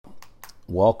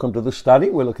Welcome to the study.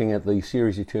 We're looking at the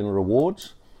series Eternal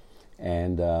Rewards,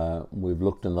 and we've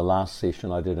looked in the last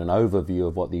session. I did an overview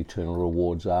of what the eternal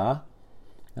rewards are,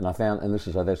 and I found, and this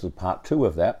is part 2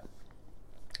 of that.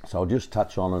 So I'll just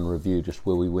touch on and review just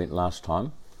where we went last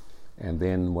time, and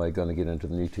then we're going to get into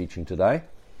the new teaching today.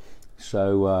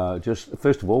 So just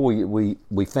first of all,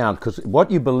 we found, because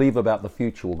what you believe about the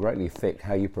future will greatly affect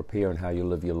how you prepare and how you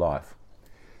live your life.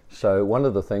 So one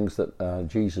of the things that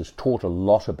Jesus taught a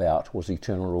lot about was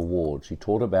eternal rewards. He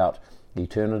taught about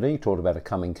eternity, he taught about a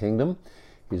coming kingdom.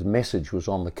 His message was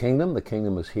on the kingdom. The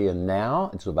kingdom is here now,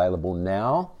 it's available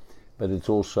now, but it's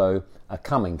also a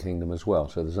coming kingdom as well.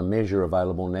 So there's a measure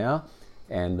available now,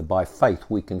 and by faith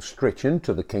we can stretch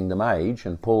into the kingdom age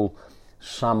and pull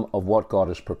some of what God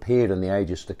has prepared in the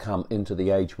ages to come into the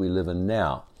age we live in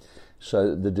now.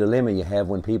 So the dilemma you have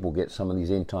when people get some of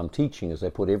these end-time teaching is they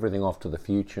put everything off to the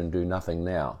future and do nothing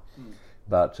now.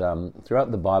 But throughout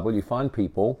the Bible you find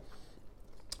people,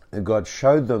 God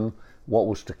showed them what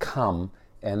was to come,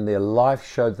 and their life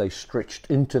showed they stretched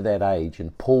into that age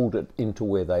and pulled it into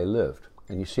where they lived.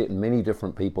 And you see it in many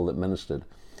different people that ministered.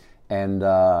 And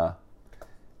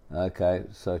okay,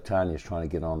 so Tanya's trying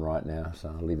to get on right now, so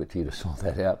I'll leave it to you to sort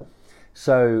that out.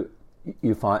 So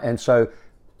you find, and so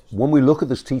when we look at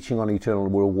this teaching on eternal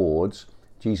rewards,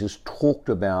 Jesus talked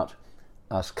about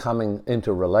us coming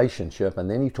into relationship, and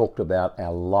then he talked about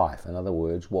our life. In other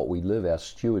words, what we live, our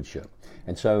stewardship.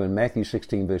 And so in Matthew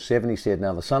 16 verse 7 he said,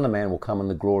 "Now the Son of Man will come in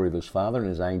the glory of his Father and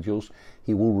his angels.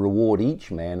 He will reward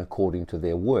each man according to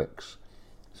their works."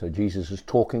 So Jesus is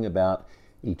talking about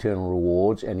eternal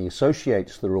rewards, and he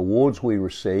associates the rewards we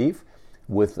receive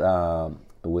with the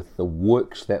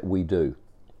works that we do.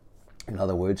 In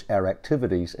other words, our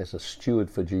activities as a steward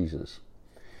for Jesus.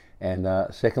 And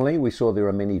secondly, we saw there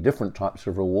are many different types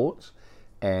of rewards,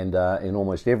 and in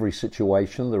almost every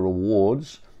situation the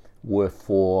rewards were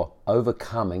for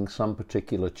overcoming some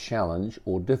particular challenge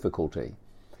or difficulty.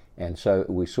 And so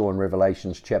we saw in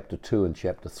Revelations chapter 2 and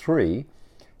chapter 3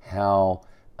 how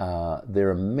there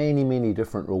are many, many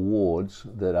different rewards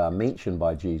that are mentioned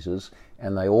by Jesus,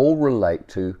 and they all relate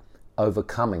to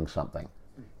overcoming something.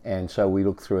 And so we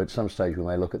look through, at some stage we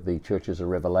may look at the churches of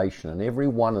Revelation, and every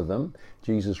one of them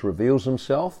Jesus reveals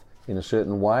himself in a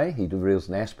certain way. He reveals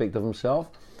an aspect of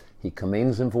himself, he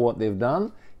commends them for what they've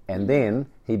done, and then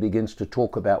he begins to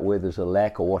talk about where there's a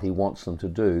lack or what he wants them to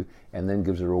do, and then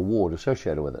gives a reward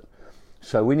associated with it.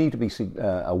 So we need to be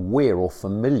aware or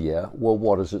familiar with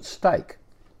what is at stake.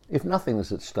 If nothing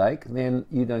is at stake, then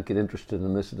you don't get interested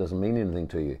in this, it doesn't mean anything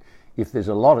to you. If there's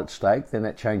a lot at stake, then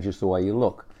that changes the way you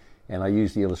look. And I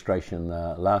used the illustration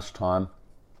last time,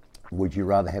 would you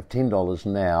rather have $10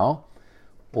 now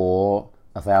or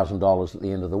 $1,000 at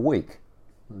the end of the week?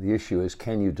 The issue is,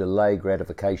 can you delay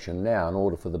gratification now in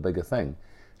order for the bigger thing?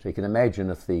 So you can imagine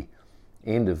if the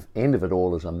end of it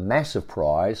all is a massive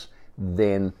prize,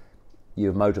 then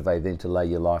you're motivated then to lay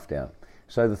your life down.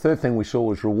 So the third thing we saw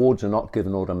was rewards are not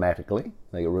given automatically.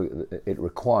 It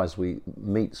requires we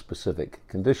meet specific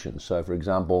conditions. So for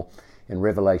example, in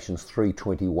Revelations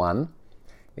 3:21,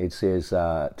 it says,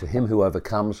 "To him who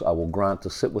overcomes, I will grant to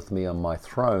sit with me on my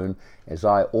throne, as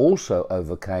I also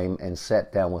overcame and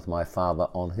sat down with my Father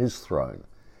on his throne."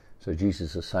 So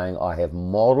Jesus is saying, I have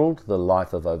modeled the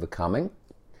life of overcoming,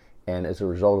 and as a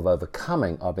result of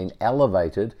overcoming, I've been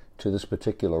elevated to this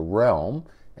particular realm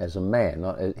as a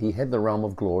man. He had the realm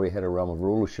of glory, he had a realm of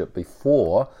rulership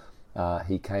before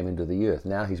he came into the earth.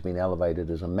 Now he's been elevated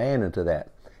as a man into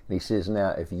that. And he says,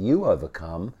 now if you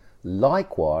overcome,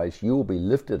 likewise you will be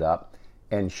lifted up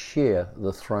and share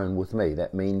the throne with me.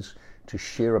 That means to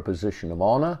share a position of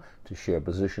honor, to share a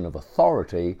position of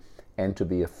authority, and to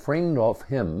be a friend of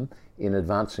him in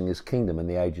advancing his kingdom in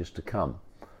the ages to come.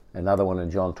 Another one in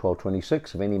John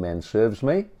 12:26, "If any man serves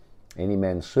me,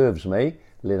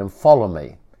 let him follow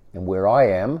me. And where I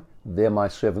am, there my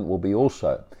servant will be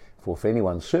also. For if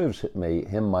anyone serves me,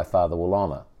 him my Father will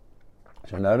honor."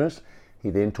 So notice, he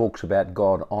then talks about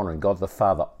God honoring, God the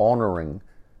Father honoring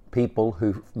people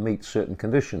who meet certain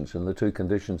conditions. And the two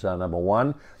conditions are, number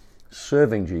one,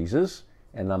 serving Jesus,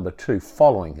 and number two,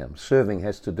 following him. Serving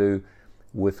has to do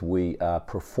with we are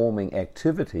performing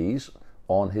activities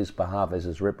on his behalf as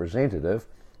his representative.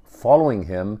 Following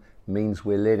him means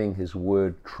we're letting his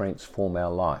word transform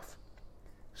our life.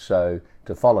 So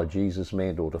to follow Jesus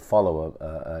meant, or to follow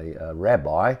a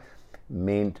rabbi,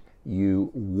 meant you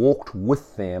walked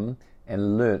with them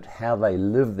and learnt how they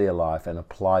lived their life and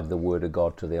applied the Word of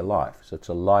God to their life. So it's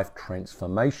a life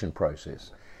transformation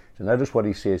process. So notice what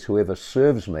he says, "Whoever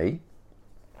serves me,"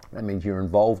 that means you're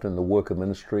involved in the work of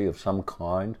ministry of some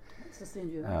kind, to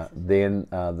send you a message. Then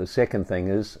the second thing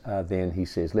is, then he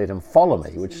says, let him follow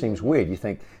me, which seems weird. You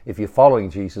think if you're following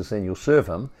Jesus, then you'll serve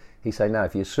him. He say, no,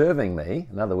 if you're serving me,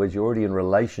 in other words, you're already in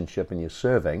relationship and you're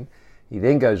serving. He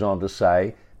then goes on to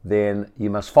say, then you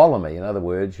must follow me. In other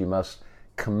words, you must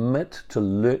commit to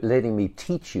letting me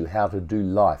teach you how to do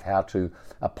life, how to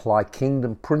apply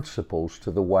kingdom principles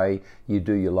to the way you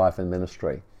do your life and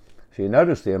ministry. So you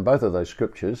notice there in both of those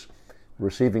scriptures,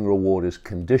 receiving reward is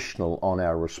conditional on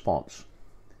our response.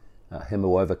 Him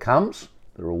who overcomes,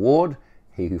 the reward.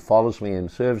 He who follows me and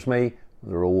serves me,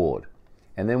 the reward.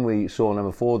 And then we saw,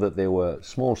 number 4, that there were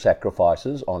small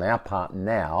sacrifices on our part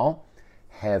now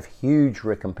have huge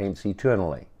recompense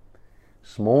eternally.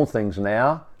 Small things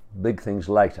now, big things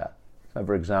later. So,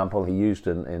 for example, he used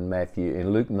in Matthew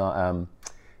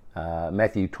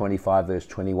 25, verse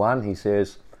 21, he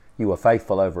says, you were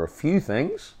faithful over a few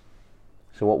things.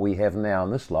 So what we have now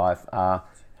in this life are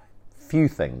few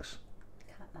things.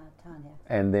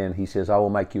 And then he says, I will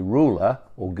make you ruler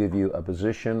or give you a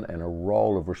position and a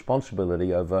role of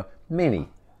responsibility over many.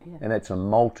 Yeah. And that's a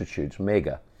multitude, it's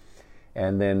mega.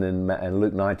 And then in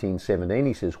Luke 19:17,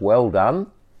 he says, well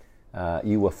done.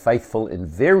 You were faithful in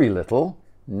very little,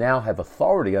 now have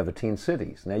authority over 10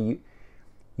 cities. Now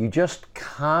you just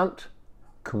can't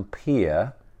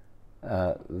compare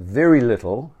very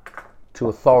little to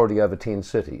authority over 10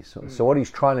 cities. So what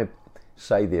he's trying to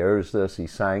say there is this,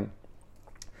 he's saying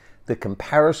the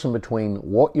comparison between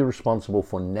what you're responsible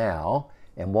for now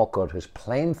and what God has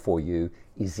planned for you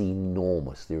is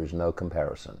enormous. There is no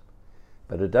comparison.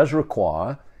 But it does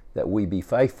require that we be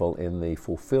faithful in the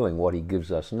fulfilling what he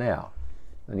gives us now.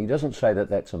 And he doesn't say that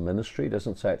that's a ministry, he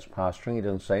doesn't say it's pastoring, he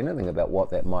doesn't say anything about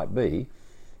what that might be.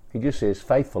 He just says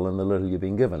faithful in the little you've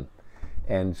been given.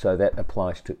 And so that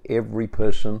applies to every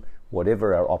person,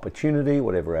 whatever our opportunity,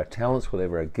 whatever our talents,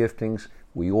 whatever our giftings,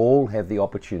 we all have the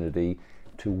opportunity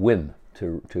to win,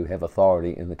 to have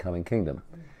authority in the coming kingdom.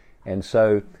 And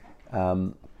so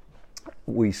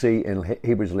we see in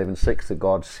Hebrews 11:6 that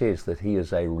God says that he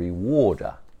is a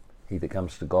rewarder. He that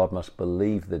comes to God must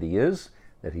believe that he is,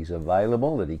 that he's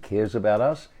available, that he cares about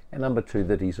us, and number 2,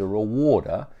 that he's a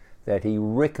rewarder, that he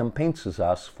recompenses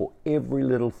us for every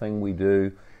little thing we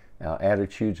do, our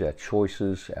attitudes, our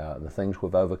choices, the things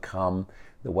we've overcome,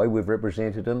 the way we've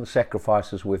represented him, the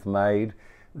sacrifices we've made,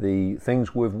 the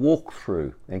things we've walked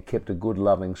through and kept a good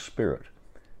loving spirit.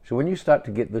 So when you start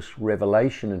to get this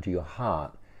revelation into your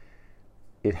heart,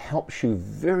 it helps you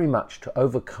very much to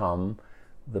overcome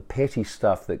the petty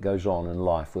stuff that goes on in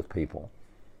life with people,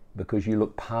 because you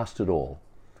look past it all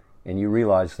and you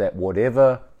realize that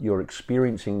whatever you're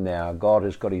experiencing now, God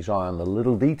has got his eye on the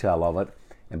little detail of it,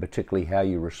 and particularly how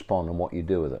you respond and what you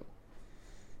do with it.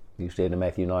 He said in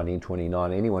Matthew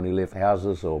 19:29, anyone who left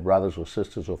houses or brothers or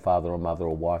sisters or father or mother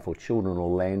or wife or children or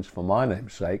lands for my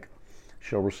name's sake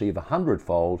shall receive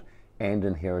 100-fold and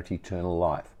inherit eternal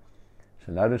life.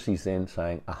 So notice he's then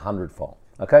saying 100-fold.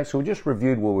 Okay, so we just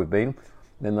reviewed where we've been.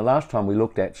 Then the last time we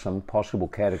looked at some possible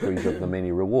categories of the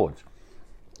many rewards.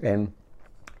 And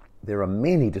there are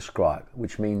many described,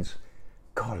 which means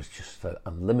God is just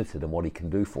unlimited in what he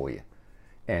can do for you.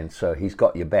 And so he's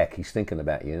got your back, he's thinking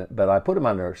about you. But I put them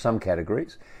under some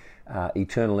categories: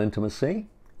 eternal intimacy,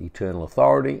 eternal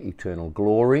authority, eternal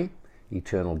glory,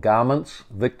 eternal garments,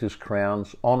 victor's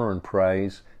crowns, honor and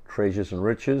praise, treasures and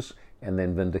riches, and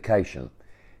then vindication.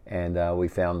 And we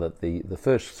found that the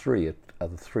first 3 are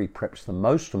the 3 perhaps the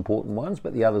most important ones,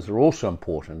 but the others are also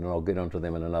important, and I'll get onto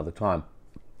them in another time.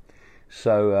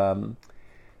 So,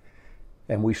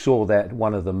 and we saw that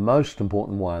one of the most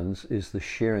important ones is the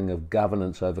sharing of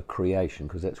governance over creation,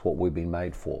 because that's what we've been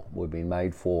made for. We've been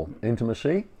made for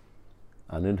intimacy,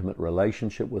 an intimate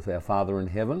relationship with our Father in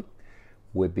heaven.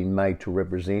 We've been made to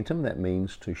represent him. That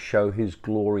means to show his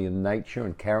glory and nature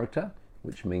and character,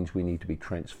 which means we need to be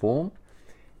transformed.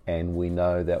 And we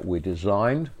know that we're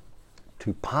designed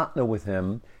to partner with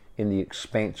him in the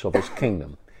expanse of his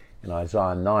kingdom. In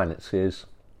Isaiah 9 it says,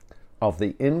 of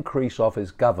the increase of his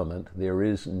government there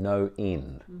is no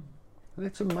end.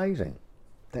 That's amazing.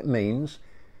 That means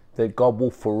that God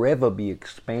will forever be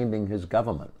expanding his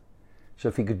government. So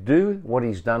if he could do what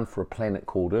he's done for a planet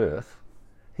called Earth,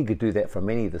 he could do that for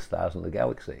many of the stars in the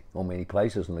galaxy, or many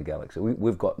places in the galaxy.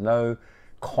 We've got no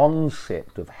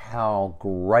concept of how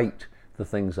great the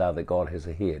things are that God has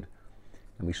ahead.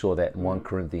 And we saw that in 1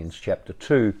 Corinthians chapter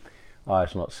 2, eye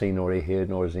has not seen nor ear heard,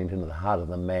 nor has entered into the heart of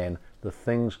the man the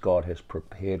things God has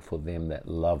prepared for them that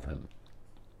love him.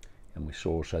 And we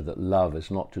saw also that love is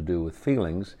not to do with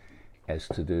feelings, as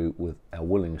to do with our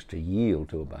willingness to yield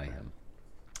to obey him.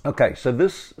 Okay, so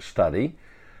this study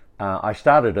I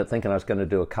started it thinking I was going to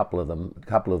do a couple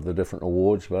of the different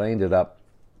awards, but I ended up,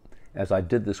 as I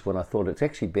did this one, I thought it's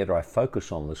actually better I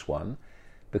focus on this one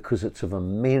because it's of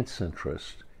immense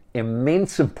interest,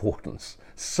 immense importance,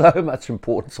 so much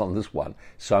importance on this one.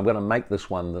 So I'm going to make this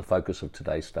one the focus of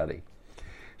today's study.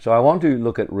 So I want to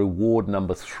look at reward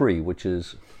number 3, which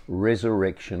is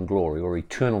resurrection glory or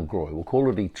eternal glory. We'll call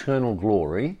it eternal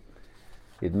glory.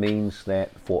 It means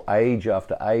that for age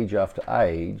after age after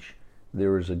age,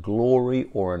 there is a glory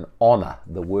or an honor.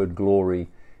 The word glory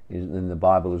in the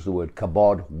Bible is the word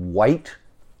kabod, weight,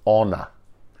 honor.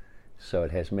 So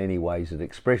it has many ways it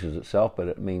expresses itself, but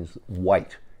it means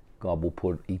weight. God will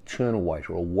put eternal weight,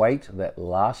 or a weight that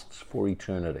lasts for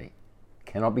eternity.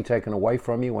 Cannot be taken away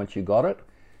from you once you got it.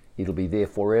 It'll be there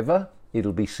forever.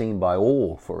 It'll be seen by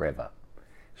all forever.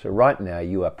 So right now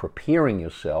you are preparing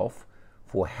yourself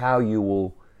for how you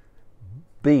will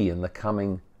be in the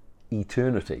coming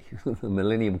eternity. The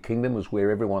millennium kingdom is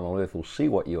where everyone on earth will see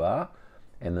what you are,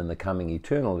 and in the coming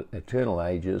eternal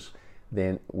ages,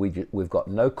 then we've got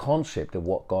no concept of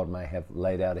what God may have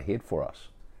laid out ahead for us.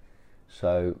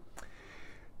 So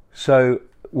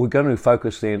we're going to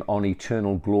focus then on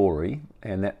eternal glory,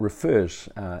 and that refers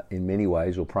in many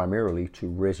ways, or primarily, to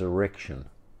resurrection,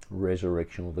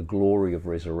 or the glory of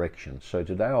resurrection. So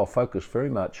today I'll focus very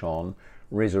much on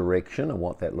resurrection and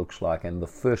what that looks like, and the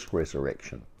first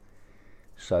resurrection.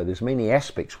 So there's many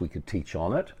aspects we could teach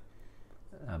on it,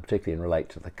 particularly in relate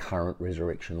to the current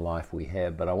resurrection life we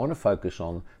have, but I want to focus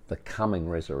on the coming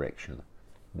resurrection,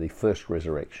 the first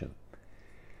resurrection.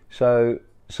 So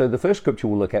the first scripture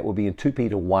we'll look at will be in 2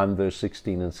 Peter 1 verse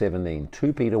 16 and 17.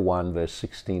 2 Peter 1 verse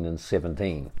 16 and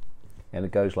 17. And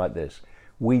it goes like this.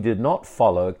 We did not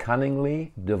follow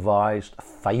cunningly devised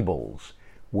fables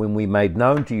when we made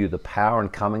known to you the power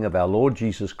and coming of our Lord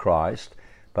Jesus Christ,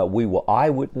 but we were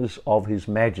eyewitness of his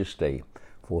majesty.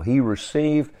 For he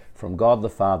received from God the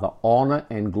Father honor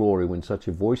and glory when such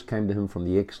a voice came to him from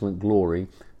the excellent glory,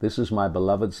 this is my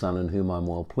beloved Son in whom I'm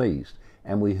well pleased.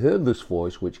 And we heard this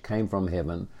voice which came from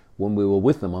heaven when we were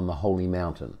with them on the holy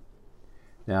mountain.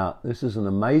 Now, this is an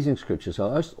amazing scripture.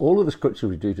 So all of the scriptures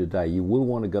we do today, you will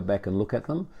want to go back and look at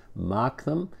them, mark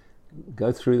them,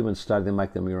 go through them and study them,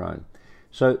 make them your own.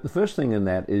 So the first thing in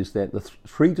that is that the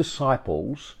 3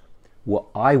 disciples were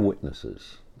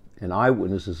eyewitnesses. An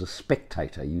eyewitness is a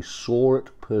spectator. You saw it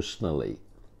personally,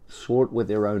 saw it with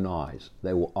their own eyes.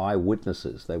 They were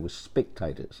eyewitnesses. They were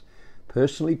spectators,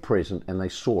 personally present, and they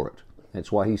saw it.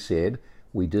 That's why he said,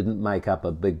 we didn't make up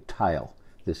a big tale.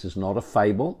 This is not a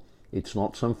fable. It's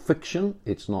not some fiction.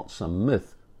 It's not some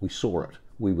myth. We saw it.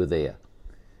 We were there.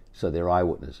 So they're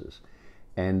eyewitnesses.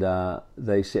 And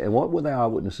they said, and what were they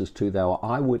eyewitnesses to? They were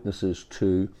eyewitnesses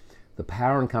to the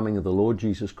power and coming of the Lord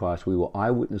Jesus Christ. We were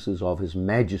eyewitnesses of his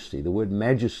majesty. The word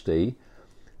majesty,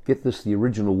 get this, the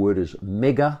original word is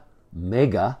mega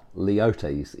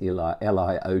leotes,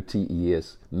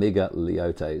 L-I-O-T-E-S, mega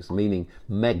leotes, meaning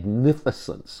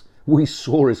magnificence. We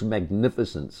saw his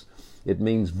magnificence. It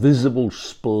means visible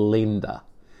splendor.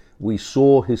 We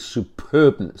saw his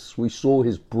superbness. We saw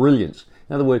his brilliance.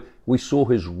 In other words, we saw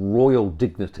his royal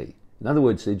dignity. In other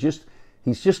words,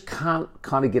 he's just can't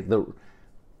kind of get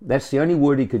that's the only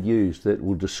word he could use that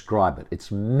will describe it.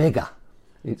 It's mega.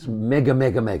 It's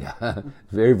mega.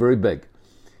 Very, very big.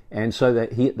 And so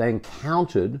that they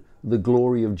encountered the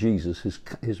glory of Jesus,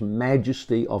 his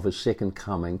majesty of his second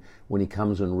coming when he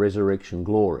comes in resurrection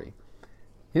glory.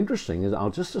 Interesting,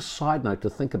 just a side note to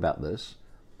think about this,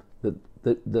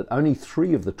 that only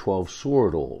 3 of the 12 saw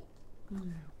it all,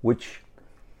 which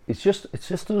it's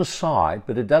just an aside,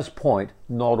 but it does point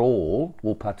not all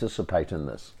will participate in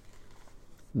this.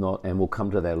 And we'll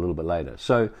come to that a little bit later.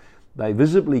 So they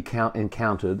visibly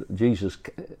encountered Jesus.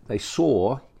 They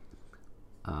saw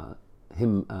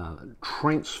him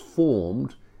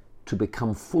transformed to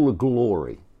become full of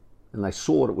glory, and they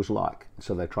saw what it was like.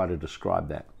 So they try to describe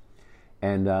that,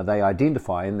 and they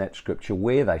identify in that scripture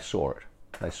where they saw it.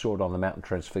 They saw it on the Mount of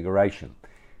Transfiguration.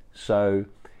 So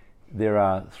there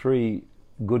are 3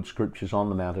 good scriptures on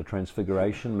the Mount of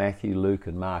Transfiguration. Matthew, Luke,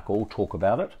 and Mark all talk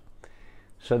about it.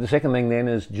 So the second thing then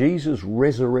is Jesus'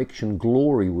 resurrection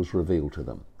glory was revealed to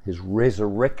them. His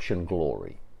resurrection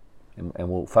glory. And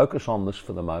we'll focus on this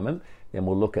for the moment, then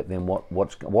we'll look at then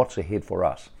what's ahead for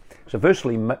us. So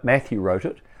firstly, Matthew wrote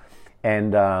it,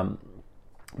 and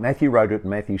Matthew wrote it in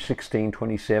Matthew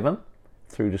 16:27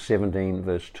 through to 17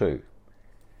 verse 2.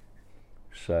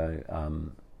 So,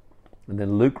 and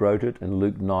then Luke wrote it in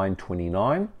Luke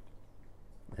 9:29,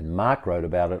 and Mark wrote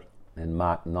about it in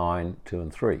Mark 9:2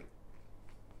 and 3.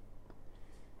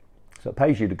 So it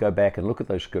pays you to go back and look at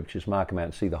those scriptures, mark them out,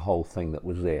 and see the whole thing that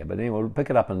was there. But anyway, we'll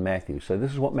pick it up in Matthew. So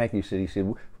this is what Matthew said. He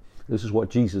said, this is what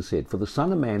Jesus said. For the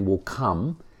Son of Man will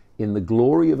come in the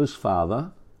glory of his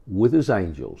Father with his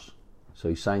angels. So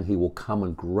he's saying he will come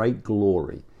in great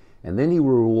glory. And then he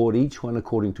will reward each one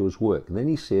according to his work. And then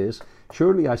he says,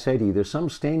 surely I say to you, there's some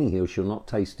standing here who shall not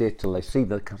taste death till they see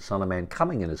the Son of Man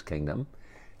coming in his kingdom.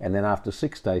 And then after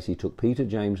 6 days he took Peter,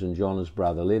 James, and John his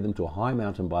brother, led them to a high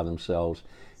mountain by themselves.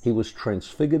 He was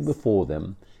transfigured before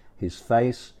them. His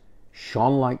face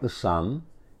shone like the sun.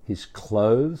 His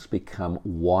clothes become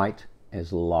white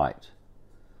as light.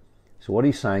 So what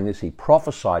he's saying is he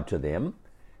prophesied to them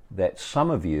that some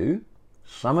of you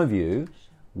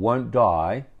won't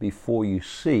die before you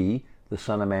see the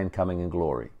Son of Man coming in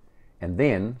glory. And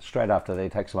then, straight after that, he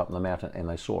takes them up on the mountain and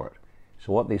they saw it.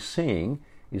 So what they're seeing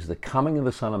is the coming of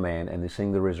the Son of Man, and they're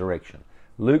seeing the resurrection.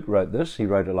 Luke wrote this. He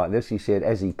wrote it like this. He said,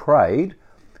 as he prayed,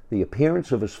 the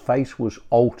appearance of his face was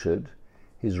altered.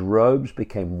 His robes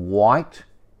became white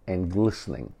and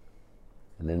glistening.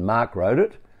 And then Mark wrote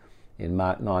it in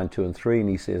Mark 9, 2 and 3, and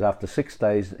he says, after 6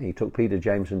 days he took Peter,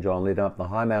 James, and John, led them up the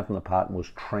high mountain apart, and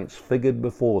was transfigured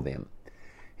before them.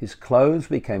 His clothes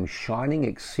became shining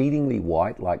exceedingly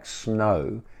white like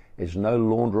snow, as no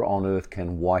launderer on earth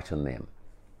can whiten them.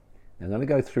 I'm going to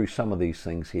go through some of these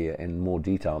things here in more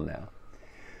detail now.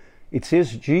 It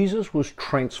says Jesus was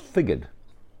transfigured.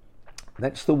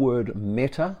 That's the word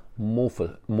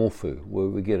metamorpho, where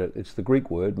we get it. It's the Greek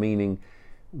word meaning,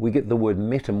 we get the word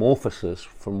metamorphosis,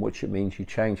 from which it means you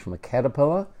change from a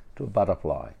caterpillar to a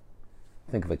butterfly.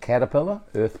 Think of a caterpillar,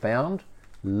 earthbound,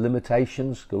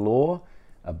 limitations galore,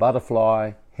 a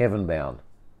butterfly, heaven-bound.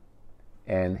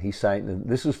 And he's saying that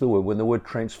this is the word, when the word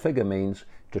transfigure means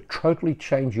to totally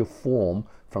change your form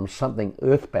from something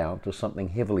earthbound to something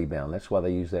heavenly bound. That's why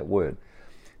they use that word.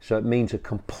 So it means a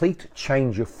complete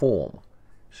change of form.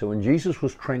 So when Jesus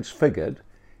was transfigured,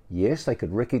 yes, they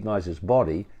could recognize his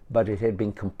body, but it had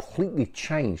been completely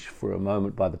changed for a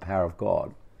moment by the power of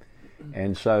God.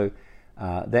 And so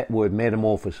that word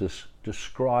metamorphosis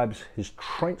describes his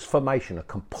transformation, a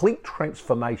complete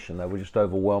transformation. They were just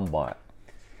overwhelmed by it.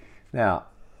 Now,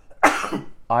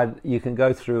 you can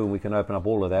go through and we can open up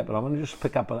all of that, but I'm going to just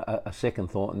pick up a second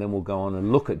thought, and then we'll go on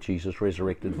and look at Jesus'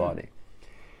 resurrected body.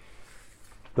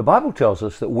 The Bible tells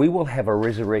us that we will have a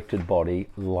resurrected body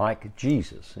like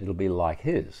Jesus. It'll be like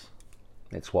his.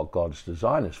 That's what God's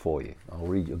design is for you. I'll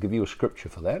give you a scripture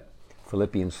for that.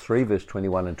 Philippians 3, verse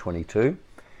 21 and 22.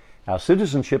 Our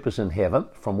citizenship is in heaven,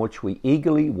 from which we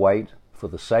eagerly wait for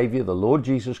the Savior, the Lord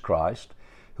Jesus Christ,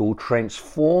 who will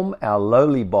transform our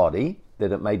lowly body,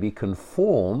 that it may be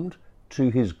conformed to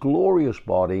his glorious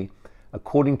body,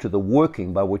 according to the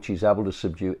working by which he's able to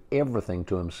subdue everything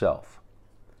to himself.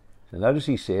 So notice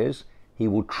he says he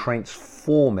will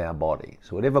transform our body.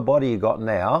 So whatever body you got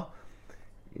now,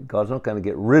 God's not going to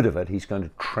get rid of it, he's going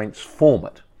to transform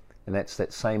it. And that's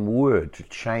that same word, to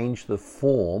change the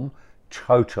form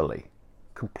totally.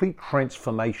 Complete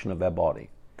transformation of our body.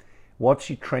 What's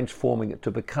he transforming it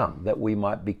to become? That we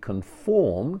might be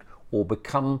conformed or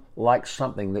become like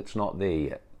something that's not there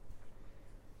yet.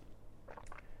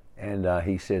 And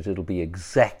he says it'll be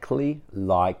exactly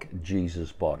like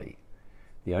Jesus' body.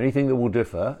 The only thing that will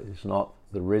differ is not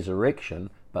the resurrection,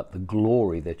 but the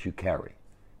glory that you carry.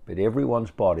 But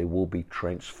everyone's body will be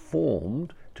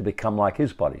transformed to become like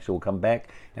his body. So we'll come back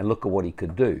and look at what he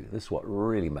could do. This is what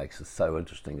really makes it so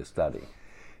interesting to study.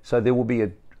 So there will be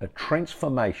a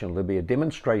transformation, there'll be a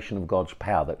demonstration of God's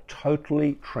power that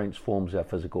totally transforms our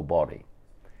physical body.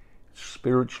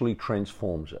 Spiritually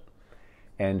transforms it.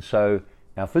 And so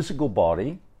our physical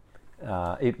body,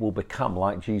 it will become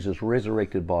like Jesus'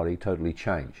 resurrected body, totally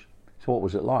changed. So what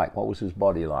was it like? What was his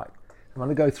body like? I'm going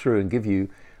to go through and give you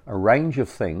a range of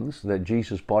things that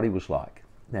Jesus' body was like.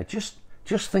 Now just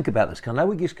think about this. I know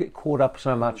we just get caught up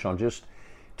so much on just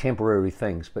temporary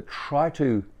things, but try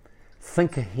to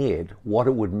think ahead what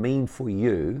it would mean for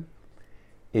you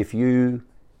if you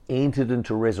entered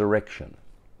into resurrection.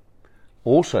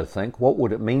 Also think, what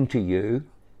would it mean to you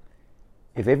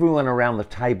if everyone around the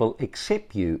table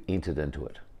except you entered into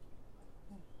it?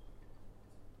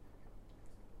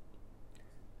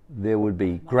 There would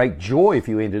be great joy if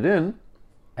you entered in,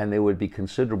 and there would be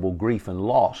considerable grief and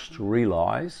loss to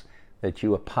realize that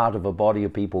you are part of a body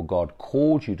of people. God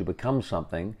called you to become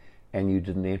something, and you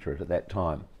didn't enter it at that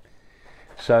time.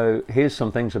 So here's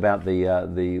some things about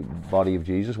the body of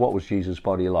Jesus. What was Jesus'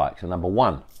 body like? So number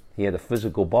one, he had a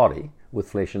physical body with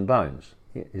flesh and bones.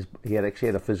 He actually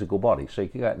had a physical body, so you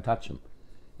could go out and touch him,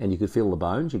 and you could feel the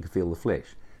bones, you could feel the flesh.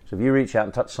 So if you reach out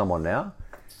and touch someone now,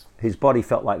 his body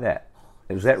felt like that.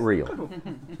 Is that real?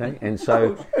 Okay? And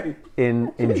so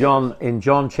in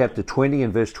John chapter 20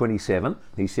 and verse 27,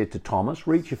 he said to Thomas,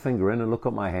 reach your finger in and look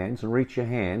at my hands, and reach your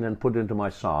hand and put it into my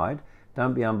side.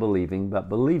 Don't be unbelieving, but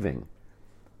believing.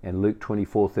 And Luke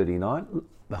 24:39,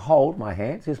 behold my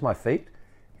hands, here's my feet,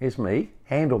 here's me,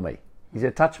 handle me. He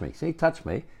said, touch me. See, touch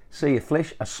me. See,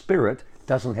 a spirit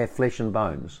doesn't have flesh and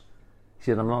bones. He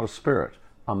said, I'm not a spirit.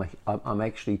 I'm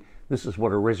actually, this is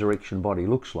what a resurrection body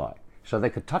looks like. So they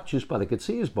could touch his body, they could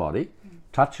see his body,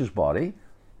 touch his body,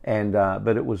 and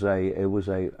but it was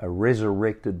a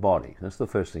resurrected body. That's the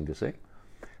first thing to see.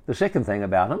 The second thing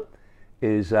about him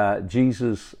is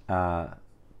Jesus the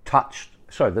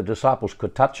disciples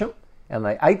could touch him, and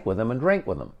they ate with him and drank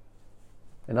with him.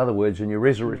 In other words, in your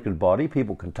resurrected body,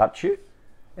 people can touch you,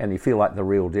 and you feel like the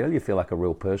real deal. You feel like a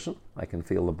real person. They can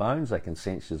feel the bones. They can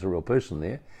sense there's a real person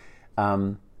there.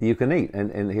 You can eat.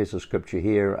 And here's a scripture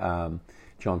here,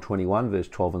 John 21, verse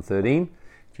 12 and 13.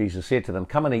 Jesus said to them,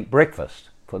 come and eat breakfast.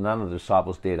 For none of the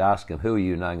disciples dared ask him, who are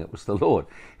you, knowing it was the Lord?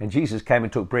 And Jesus came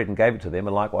and took bread and gave it to them,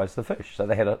 and likewise the fish. So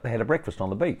they had a breakfast on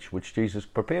the beach, which Jesus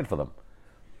prepared for them.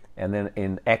 And then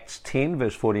in Acts 10,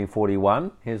 verse 40 and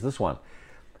 41, here's this one.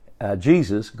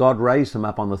 God raised him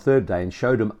up on the third day and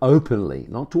showed him openly,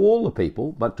 not to all the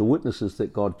people, but to witnesses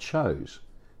that God chose.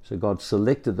 So God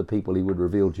selected the people he would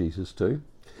reveal Jesus to,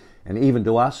 and even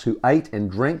to us who ate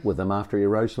and drank with him after he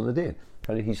arose from the dead.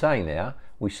 So he's saying now,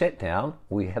 we sat down,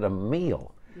 we had a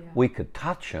meal. Yeah. We could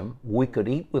touch him, we could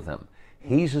eat with him.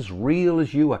 He's as real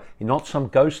as you are. You're not some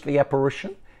ghostly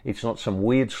apparition. It's not some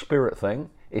weird spirit thing.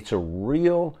 It's a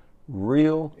real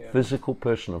physical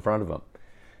person in front of him.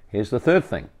 Here's the third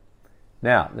thing.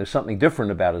 Now, there's something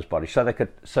different about his body. So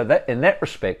that in that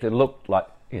respect, it looked like,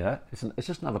 it's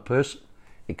just another person.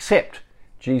 Except,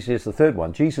 Jesus is the third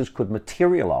one. Jesus could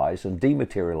materialize and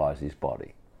dematerialize his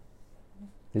body,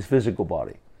 his physical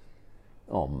body.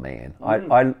 Oh man,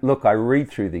 I read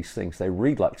through these things. They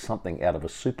read like something out of a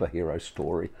superhero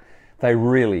story. They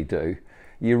really do.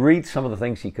 You read some of the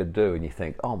things he could do and you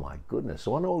think, oh my goodness,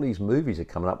 when all these movies are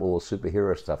coming up with all the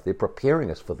superhero stuff, they're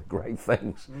preparing us for the great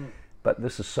things. But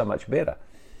this is so much better.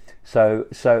 So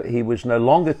he was no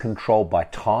longer controlled by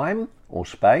time or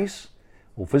space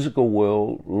or physical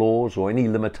world laws or any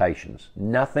limitations.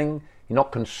 Nothing. You're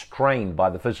not constrained by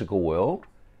the physical world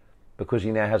because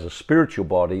he now has a spiritual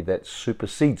body that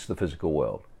supersedes the physical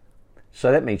world.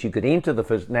 So that means you could enter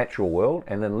the natural world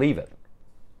and then leave it.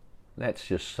 That's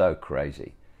just so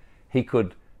crazy. He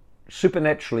could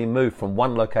supernaturally move from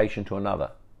one location to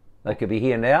another. They could be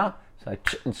here now,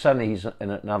 and suddenly he's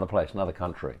in another place, another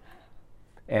country.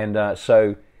 And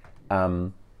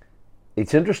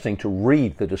it's interesting to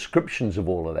read the descriptions of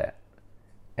all of that.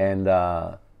 And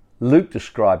Luke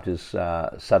described his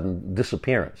sudden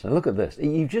disappearance. And look at this.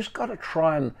 You've just got to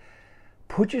try and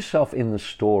put yourself in the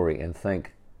story and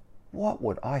think, what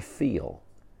would I feel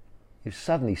if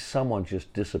suddenly someone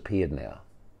just disappeared now?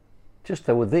 Just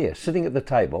they were there, sitting at the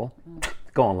table,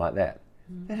 gone like that.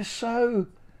 That is so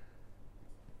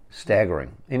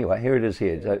staggering. Anyway, here it is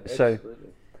here.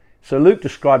 So Luke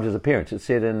described his appearance. It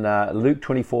said in Luke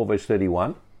 24, verse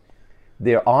 31,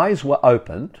 their eyes were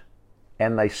opened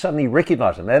and they suddenly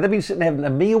recognized him. Now, they've been sitting having a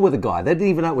meal with a guy. They didn't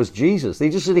even know it was Jesus. They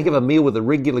just sitting having a meal with a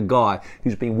regular guy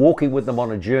who's been walking with them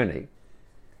on a journey.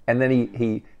 And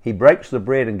then he breaks the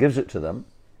bread and gives it to them.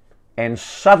 And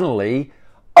suddenly,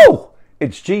 oh,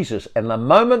 it's Jesus. And the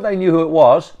moment they knew who it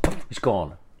was, he's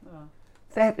gone. Oh.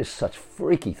 That is such a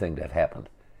freaky thing that happened.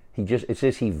 It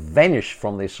says he vanished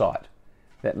from their sight.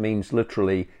 That means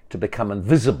literally to become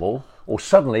invisible or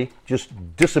suddenly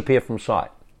just disappear from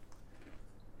sight.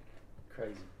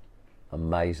 Crazy.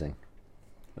 Amazing.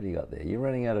 What do you got there? You're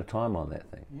running out of time on that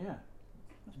thing. Yeah.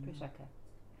 That's pretty okay.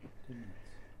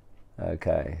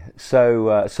 Okay.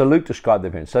 So Luke described the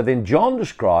appearance. So then John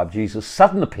described Jesus'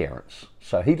 sudden appearance.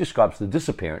 So he describes the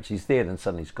disappearance. He's there, then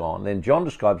suddenly he's gone. Then John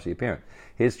describes the appearance.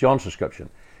 Here's John's description.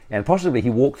 And possibly he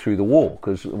walked through the wall,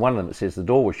 because one of them, it says the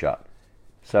door was shut.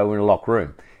 So we're in a locked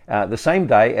room. The same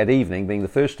day at evening, being the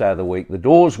first day of the week, the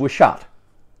doors were shut.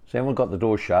 So everyone got the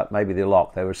doors shut. Maybe they're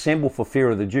locked. They were assembled for fear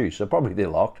of the Jews, so probably they're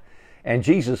locked. And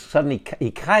Jesus suddenly, he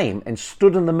came and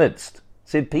stood in the midst,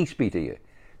 said, peace be to you.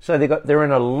 So they're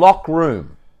in a locked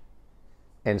room.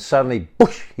 And suddenly,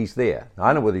 boosh, he's there. I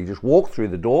don't know whether he just walked through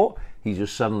the door, he's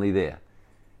just suddenly there.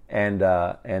 And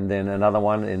then another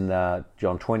one in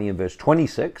John 20 and verse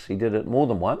 26, he did it more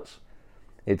than once.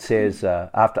 It says,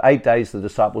 after 8 days the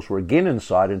disciples were again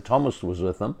inside and Thomas was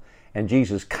with them, and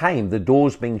Jesus came, the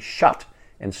doors being shut,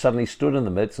 and suddenly stood in the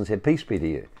midst and said, peace be to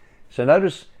you. So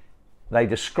notice they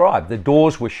describe the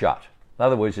doors were shut. In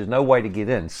other words, there's no way to get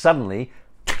in. Suddenly,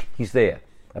 he's there.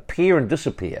 Appear and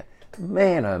disappear.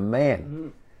 Man, oh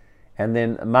man. And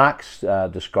then Mark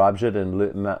describes it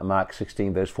in Mark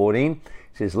 16 verse 14.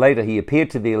 It says, later he appeared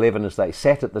to the 11 as they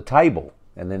sat at the table,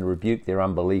 and then rebuked their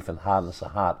unbelief and hardness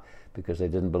of heart, because they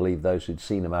didn't believe those who'd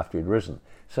seen him after he'd risen.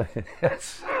 So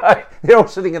they're all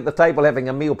sitting at the table having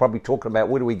a meal, probably talking about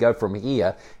where do we go from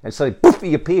here, and so poof,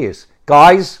 he appears.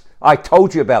 Guys, I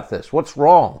told you about this. What's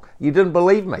wrong? You didn't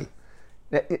believe me.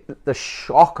 The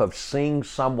shock of seeing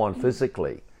someone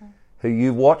physically who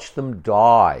you watched them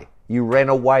die, you ran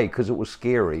away because it was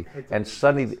scary, and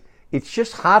suddenly it's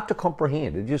just hard to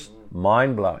comprehend. It's just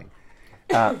mind-blowing.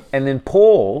 And then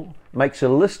Paul makes a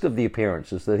list of the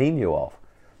appearances that he knew of.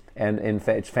 And in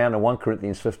fact, it's found in 1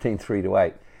 Corinthians 15,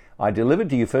 3-8. I delivered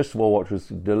to you, first of all,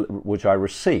 which I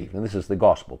received, and this is the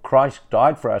gospel. Christ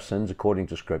died for our sins according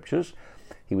to Scriptures.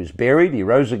 He was buried. He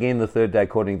rose again the third day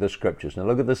according to the Scriptures. Now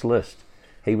look at this list.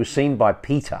 He was seen by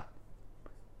Peter,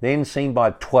 then seen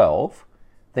by 12,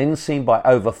 then seen by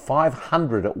over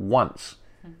 500 at once.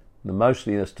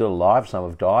 Mostly they're still alive. Some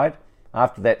have died.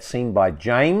 After that, seen by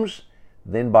James,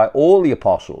 then by all the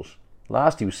apostles.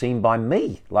 Last, he was seen by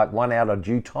me, like one out of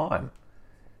due time.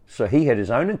 So he had his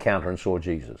own encounter and saw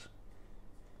Jesus.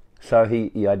 So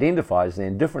he identifies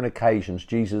then different occasions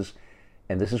Jesus,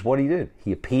 and this is what he did.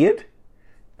 He appeared,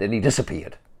 then he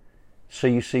disappeared. So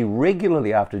you see,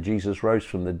 regularly after Jesus rose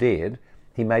from the dead,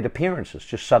 he made appearances,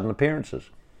 just sudden appearances.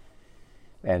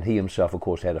 And he himself, of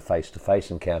course, had a face-to-face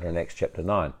encounter in Acts chapter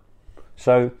 9.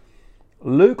 So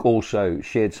Luke also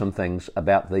shared some things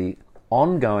about the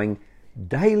ongoing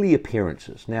daily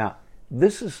appearances. Now,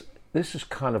 this is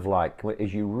kind of like,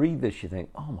 as you read this, you think,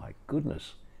 oh my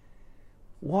goodness,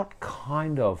 what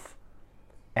kind of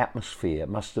atmosphere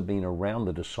must have been around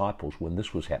the disciples when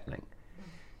this was happening?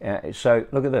 So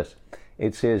look at this.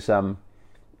 It says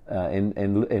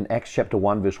in Acts chapter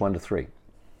 1, verse 1-3,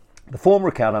 the former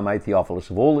account I made, Theophilus,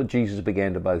 of all that Jesus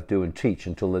began to both do and teach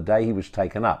until the day he was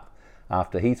taken up,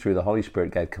 after he, through the Holy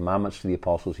Spirit, gave commandments to the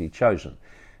apostles he had chosen.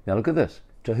 Now look at this.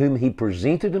 To whom he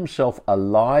presented himself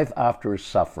alive after his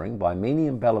suffering by many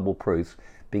infallible proofs,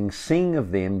 being seen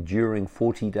of them during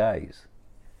 40 days.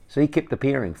 So he kept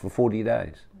appearing for 40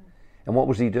 days. And what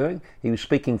was he doing? He was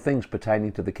speaking things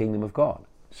pertaining to the kingdom of God.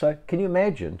 So can you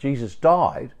imagine? Jesus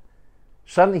died.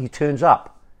 Suddenly he turns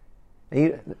up.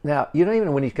 Now, you don't even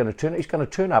know when he's going to turn up. He's going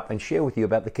to turn up and share with you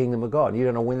about the kingdom of God. And you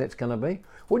don't know when that's going to be.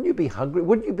 Wouldn't you be hungry?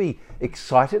 Wouldn't you be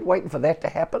excited waiting for that to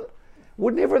happen?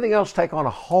 Wouldn't everything else take on a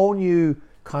whole new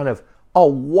kind of, oh,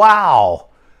 wow,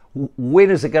 when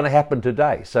is it going to happen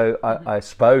today? So I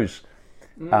suppose,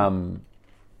 no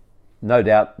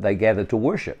doubt, they gathered to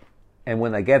worship. And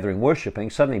when they're gathering, worshiping,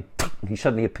 he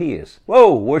suddenly appears.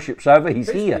 Whoa, worship's over,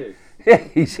 he's here. Yeah,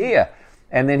 he's here.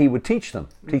 And then he would teach them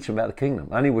about the kingdom.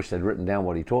 I only wish they'd written down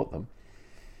what he taught them.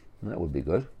 That would be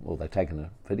good. Or they'd taken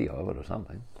a video of it or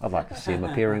something. I'd like to see him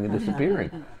appearing and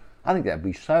disappearing. I think that'd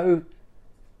be so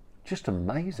just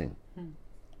amazing.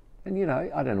 And you know,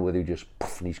 I don't know whether he just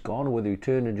poof and he's gone, or whether he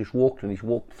turned and just walked and he's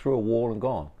walked through a wall and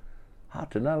gone.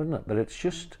 Hard to know, isn't it? But it's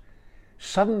just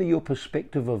suddenly your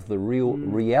perspective of the real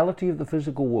reality of the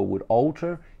physical world would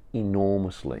alter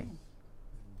enormously.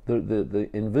 The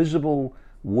invisible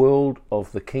world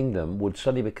of the kingdom would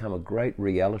suddenly become a great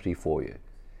reality for you.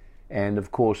 And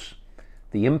of course,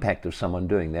 the impact of someone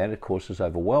doing that, of course, is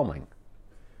overwhelming.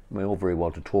 I mean, all very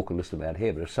well to talk a list about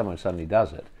here, but if someone suddenly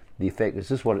does it, the effect is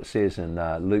this: what it says in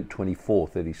Luke 24,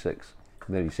 36,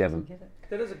 37.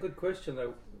 That is a good question,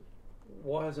 though.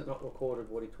 Why is it not recorded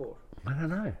what he taught? I don't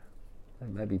know.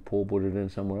 Maybe Paul put it in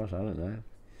somewhere else. I don't know.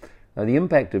 Now, the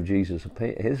impact of Jesus,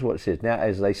 here's what it says. Now,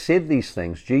 as they said these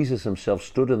things, Jesus himself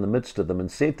stood in the midst of them and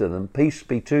said to them, peace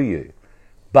be to you.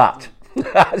 But,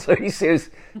 so he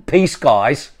says, peace,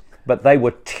 guys. But they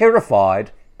were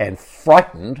terrified and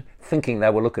frightened, thinking they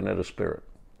were looking at a spirit.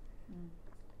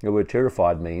 The word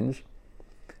terrified means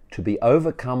to be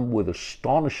overcome with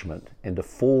astonishment and to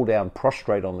fall down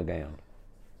prostrate on the ground.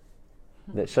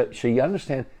 So you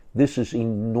understand, this is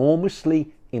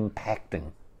enormously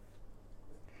impacting.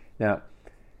 Now,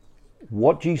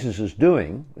 what Jesus is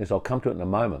doing, as I'll come to it in a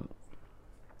moment,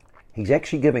 he's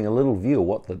actually giving a little view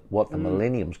of what the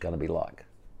millennium's going to be like.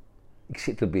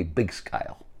 Except it'll be big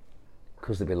scale,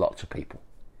 because there'll be lots of people.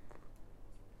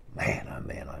 Man, oh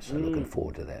man, I'm so looking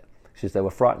forward to that. He says they were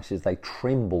frightened. He says they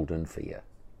trembled in fear.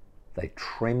 They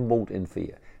trembled in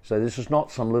fear. So this is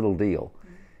not some little deal.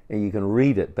 And you can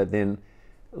read it, but then,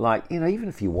 like, you know, even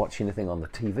if you watch anything on the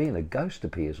TV and a ghost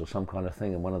appears or some kind of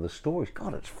thing in one of the stories,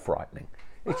 God, it's frightening.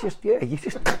 It's just, yeah, you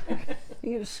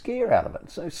get a scare out of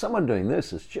it. So someone doing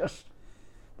this is just,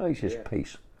 it's just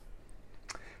peace.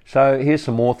 So here's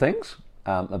some more things.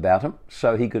 about him.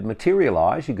 So he could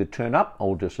materialize, he could turn up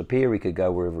or disappear, he could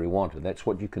go wherever he wanted. That's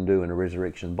what you can do in a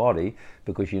resurrection body,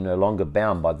 because you're no longer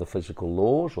bound by the physical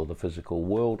laws or the physical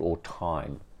world or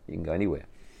time. You can go anywhere.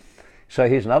 So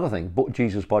here's another thing.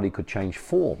 Jesus' body could change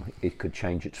form. It could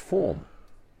change its form.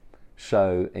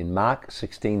 So in Mark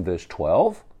 16 verse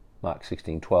 12, Mark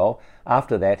 16:12,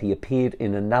 after that he appeared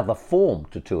in another form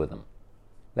to two of them.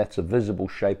 That's a visible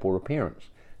shape or appearance.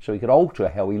 So he could alter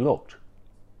how he looked.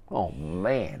 Oh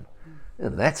man,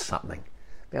 that's something.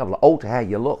 Be able to alter how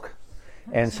you look.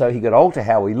 And so he could alter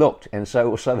how he looked, and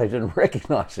so they didn't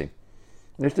recognize him.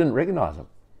 They just didn't recognize him.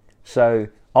 So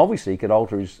obviously he could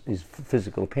alter his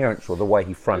physical appearance or the way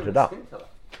he fronted up.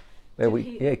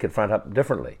 He could front up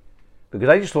differently. Because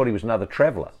they just thought he was another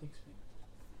traveller.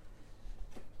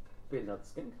 Be another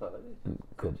skin colour.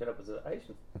 Could turn up as an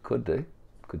Asian. It could do.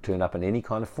 Could turn up in any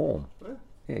kind of form.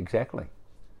 Yeah, exactly.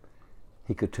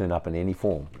 He could turn up in any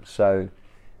form. So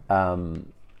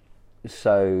it's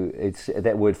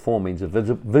that word form means a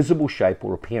visible shape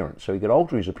or appearance. So he could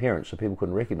alter his appearance so people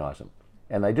couldn't recognise him,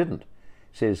 and they didn't. It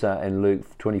says in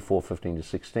Luke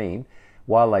 24:15-16,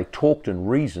 while they talked and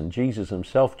reasoned, Jesus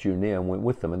himself drew near and went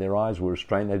with them, and their eyes were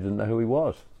restrained. They didn't know who he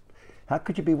was. How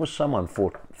could you be with someone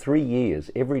for 3 years,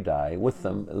 every day, with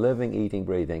them, living, eating,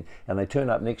 breathing, and they turn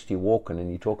up next to you walking and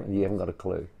you're talking and you haven't got a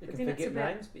clue? You can forget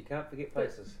names, but you can't forget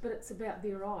faces. But it's about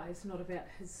their eyes, not about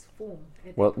his form.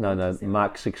 Well, no.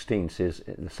 Mark 16 says,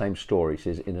 the same story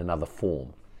says, in another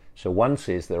form. So one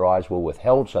says their eyes were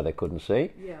withheld so they couldn't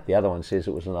see. Yeah. The other one says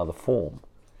it was another form.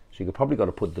 So you've probably got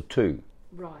to put the two.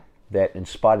 Right. That in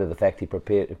spite of the fact he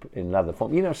prepared in another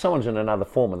form. You know, if someone's in another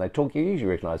form and they talk, you usually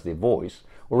recognise their voice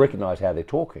or recognise how they're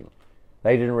talking.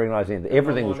 They didn't recognise anything.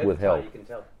 Everything was withheld. You can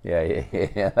tell.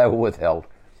 Yeah, they were withheld.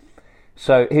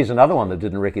 So here's another one that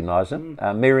didn't recognise him.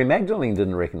 Mary Magdalene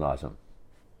didn't recognise him.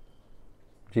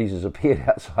 Jesus appeared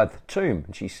outside the tomb,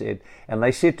 and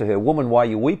they said to her, "Woman, why are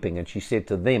you weeping?" And she said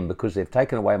to them, "Because they've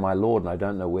taken away my Lord, and I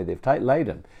don't know where they've laid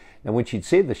him." And when she'd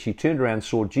said this, she turned around and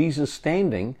saw Jesus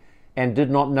standing and did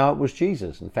not know it was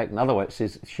Jesus. In fact, another way it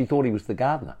says she thought he was the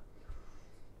gardener.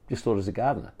 Just thought he was a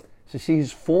gardener. So see,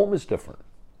 his form is different.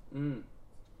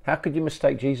 How could you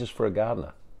mistake Jesus for a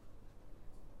gardener?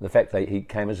 The fact that he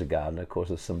came as a gardener, of course,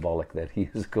 is symbolic that he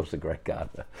is, of course, a great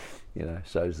gardener. You know,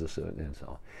 sows the soil and so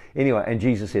on. Anyway, and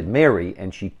Jesus said, "Mary,"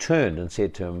 and she turned and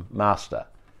said to him, "Master."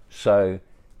 So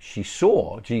she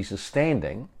saw Jesus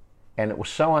standing, and it was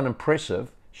so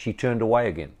unimpressive, she turned away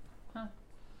again.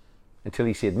 Until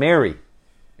he said, "Mary."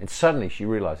 And suddenly she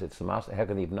realised it's the Master. How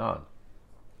could he have known?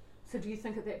 So do you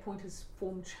think at that point his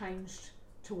form changed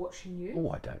to what she knew?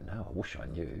 Oh, I don't know. I wish I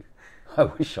knew.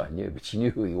 But she knew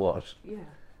who he was. Yeah.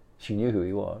 She knew who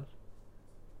he was.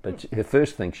 But her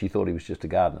first thing, she thought he was just a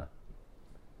gardener.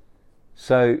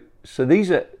 So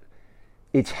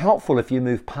it's helpful if you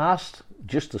move past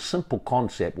just a simple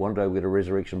concept, one day we get a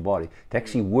resurrection body, to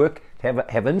actually work,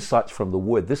 have insights from the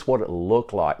Word. This is what it'll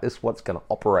look like. This is what it's going to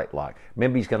operate like.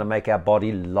 Remember, he's going to make our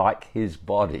body like his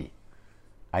body,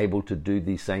 able to do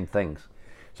these same things.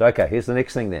 So, okay, here's the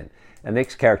next thing then. The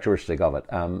next characteristic of it.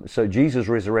 So Jesus'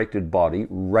 resurrected body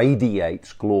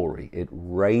radiates glory. It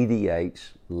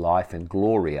radiates life and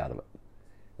glory out of it.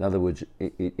 In other words,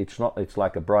 it's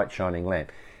like a bright shining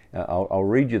lamp. I'll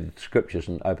read you the scriptures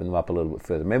and open them up a little bit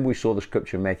further. Remember we saw the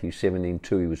scripture in Matthew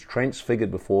 17:2. He was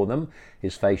transfigured before them.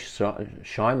 His face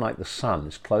shined like the sun.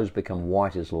 His clothes become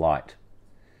white as light.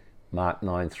 Mark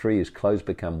 9:3. His clothes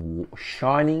become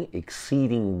shining,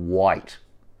 exceeding white.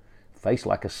 Face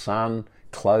like a sun,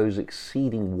 clothes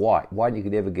exceeding white. White you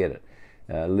could ever get it.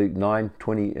 Luke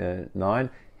 9:29.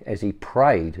 As he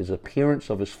prayed, his appearance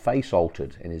of his face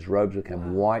altered and his robes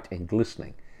became white and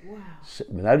glistening. Wow. So,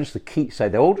 notice the key. So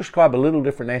they all describe a little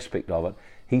different aspect of it.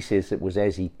 He says it was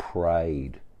as he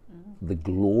prayed. The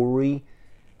glory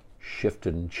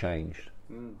shifted and changed.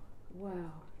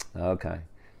 Wow. Okay.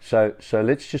 So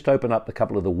let's just open up a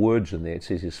couple of the words in there. It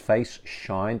says his face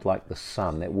shined like the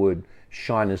sun. That word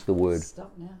shine is the word.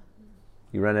 Stop now.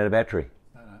 You ran out of battery.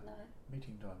 No.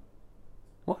 Meeting time.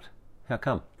 What? How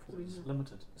come? It's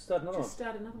limited. Start another one. Just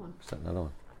start another one. Start another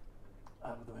one. We're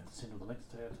going to have to send all the links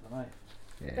to the mail.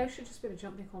 Yeah. They should just better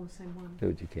jump back on the same one. Do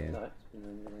what you can. No.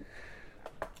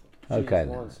 Okay.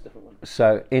 Choose one, it's a different one.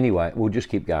 So anyway, we'll just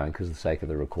keep going because of the sake of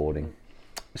the recording.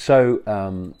 So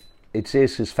it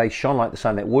says his face shone like the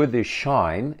sun. That word there,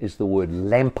 shine, is the word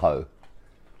lampo,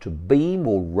 to beam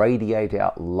or radiate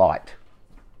out light.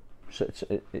 So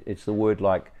it's the word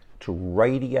like to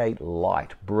radiate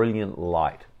light, brilliant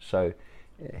light. So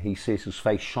he says his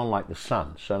face shone like the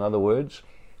sun. So in other words,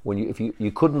 if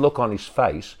you couldn't look on his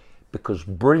face because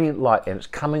brilliant light, and it's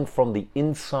coming from the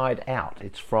inside out.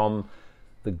 It's from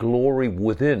the glory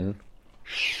within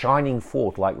shining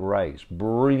forth like rays,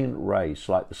 brilliant rays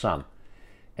like the sun.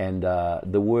 And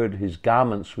the word, his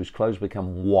garments, his clothes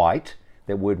become white.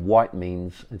 That word white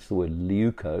means, it's the word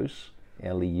leukos,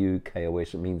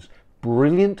 Leukos. It means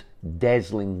brilliant,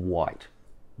 dazzling white.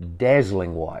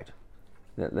 Dazzling white.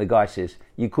 The guy says,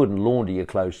 you couldn't launder your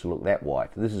clothes to look that white.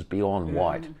 This is beyond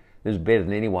white. This is better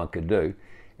than anyone could do.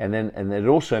 And it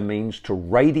also means to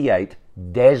radiate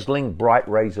dazzling, bright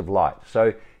rays of light.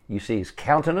 So you see his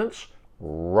countenance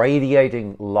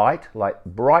radiating light, like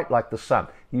bright like the sun.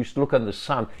 You used to look on the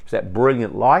sun, it's that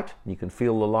brilliant light. You can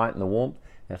feel the light and the warmth.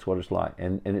 That's what it's like.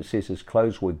 And it says his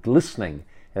clothes were glistening,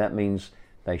 and that means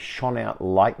they shone out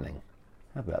lightning.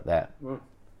 How about that? Well,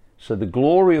 So the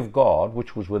glory of God,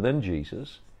 which was within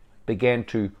Jesus, began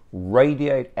to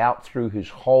radiate out through his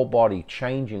whole body,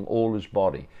 changing all his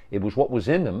body. It was what was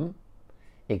in him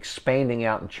expanding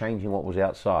out and changing what was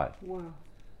outside. Wow.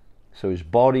 So his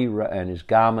body and his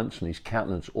garments and his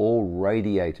countenance all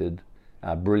radiated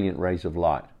brilliant rays of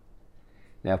light.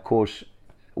 Now, of course,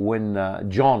 when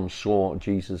John saw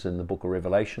Jesus in the book of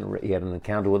Revelation, he had an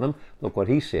encounter with him. Look what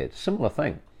he said. Similar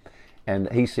thing.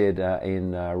 And he said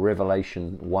in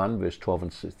Revelation 1, verse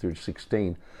 12 through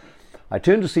 16, I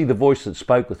turned to see the voice that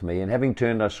spoke with me, and having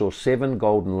turned I saw 7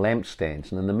 golden lampstands,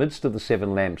 and in the midst of the 7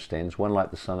 lampstands, one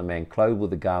like the Son of Man, clothed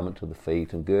with a garment to the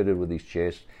feet, and girded with his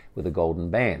chest with a golden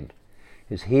band.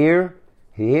 His head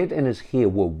and his hair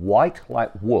were white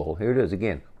like wool. Here it is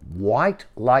again. White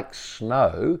like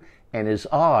snow, and his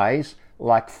eyes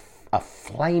like a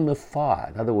flame of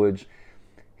fire. In other words,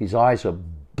 his eyes are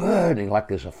burning like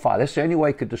there's a fire. That's the only way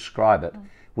I could describe it,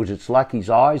 was it's like his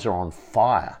eyes are on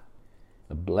fire,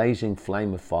 a blazing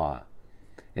flame of fire.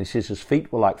 And it says his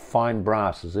feet were like fine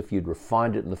brass, as if you'd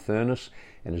refined it in the furnace,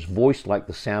 and his voice like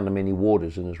the sound of many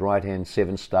waters. In his right hand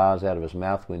 7 stars, out of his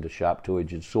mouth went a sharp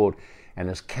 2-edged sword, and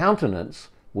his countenance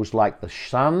was like the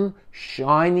sun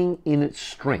shining in its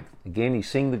strength. Again, he's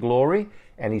seeing the glory,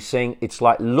 and he's saying it's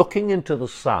like looking into the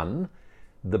sun.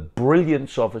 The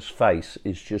brilliance of his face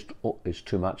is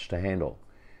too much to handle.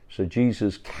 So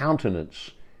Jesus'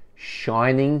 countenance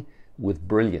shining with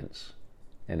brilliance.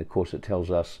 And of course it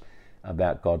tells us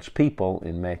about God's people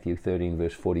in Matthew 13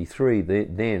 verse 43,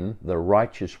 then the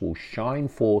righteous will shine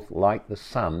forth like the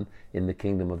sun in the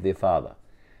kingdom of their Father.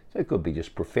 So it could be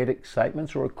just prophetic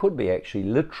statements, or it could be actually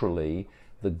literally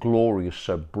the glory is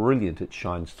so brilliant it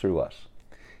shines through us.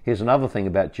 Here's another thing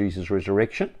about Jesus'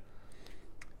 resurrection.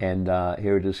 And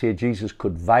here it is here. Jesus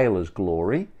could veil his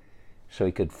glory, so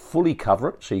he could fully cover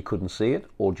it so you couldn't see it,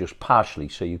 or just partially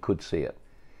so you could see it.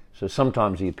 So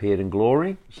sometimes he appeared in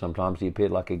glory, sometimes he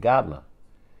appeared like a gardener.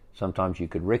 Sometimes you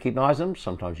could recognize him,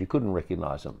 sometimes you couldn't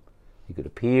recognize him. He could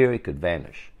appear, he could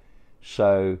vanish.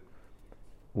 So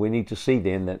we need to see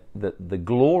then that the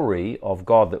glory of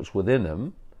God that was within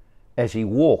him, as he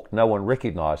walked, no one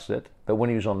recognized it, but when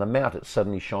he was on the mount, it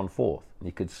suddenly shone forth, and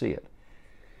you could see it.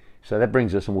 So that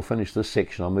brings us, and we'll finish this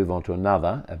section, I'll move on to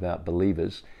another about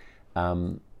believers.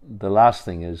 The last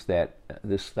thing is that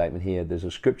this statement here, there's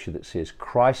a scripture that says,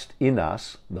 Christ in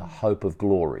us, the hope of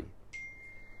glory.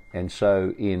 And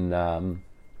so in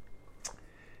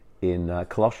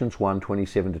Colossians 1,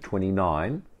 27 to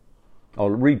 29, I'll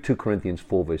read 2 Corinthians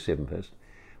 4, verse 7 first.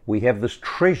 We have this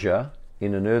treasure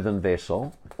in an earthen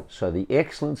vessel, so the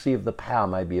excellency of the power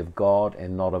may be of God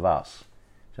and not of us.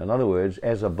 So in other words,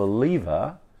 as a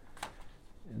believer,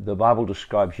 the Bible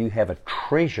describes you have a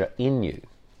treasure in you.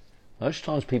 Most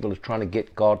times people are trying to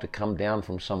get God to come down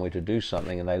from somewhere to do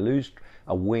something, and they lose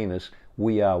awareness.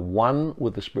 We are one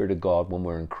with the Spirit of God when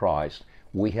we're in Christ.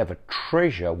 We have a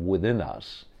treasure within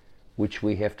us which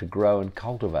we have to grow and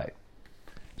cultivate.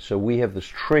 So we have this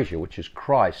treasure, which is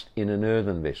Christ, in an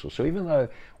earthen vessel. So even though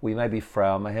we may be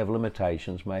frail, may have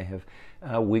limitations, may have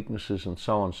weaknesses and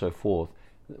so on and so forth,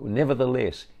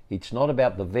 nevertheless, it's not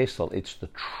about the vessel, it's the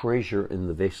treasure in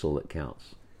the vessel that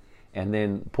counts. And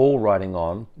then Paul writing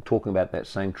on, talking about that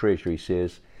same treasure, he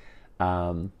says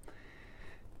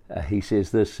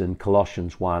this in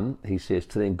Colossians 1, he says,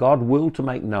 to them, God willed to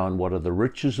make known what are the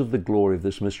riches of the glory of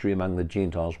this mystery among the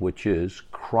Gentiles, which is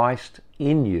Christ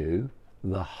in you,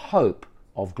 the hope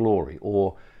of glory.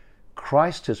 Or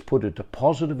Christ has put a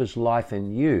deposit of his life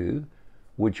in you,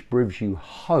 which gives you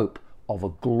hope of a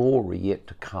glory yet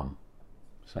to come.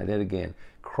 Say that again.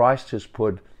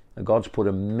 God's put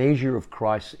a measure of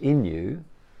Christ in you,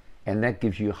 and that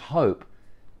gives you hope.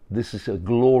 This is a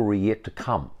glory yet to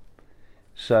come.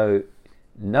 So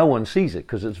no one sees it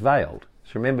because it's veiled.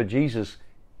 So remember, Jesus,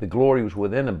 the glory was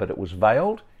within him, but it was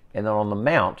veiled, and then on the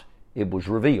mount it was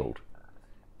revealed.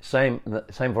 Same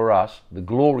for us. The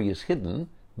glory is hidden,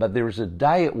 but there is a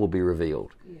day it will be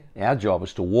revealed. Yeah. Our job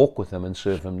is to walk with him and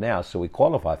serve him now so we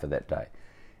qualify for that day.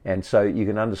 And so you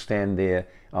can understand there,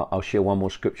 I'll share one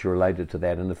more scripture related to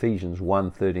that. In Ephesians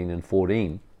 1:13 and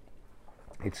 14,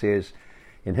 it says,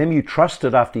 "In him you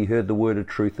trusted after you heard the word of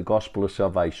truth, the gospel of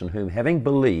salvation, whom having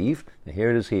believed," now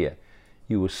here it is here,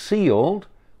 "you were sealed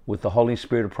with the Holy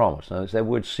Spirit of promise." Now that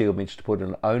word sealed means to put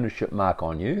an ownership mark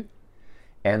on you.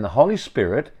 And the Holy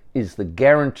Spirit is the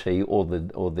guarantee or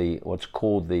the what's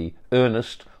called the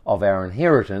earnest of our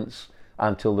inheritance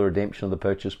until the redemption of the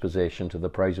purchased possession to the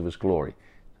praise of his glory.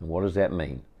 And what does that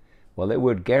mean? Well, that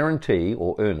word guarantee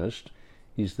or earnest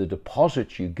is the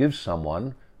deposit you give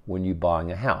someone when you're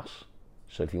buying a house.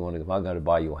 So if I'm going to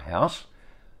buy your house,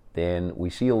 then we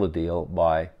seal the deal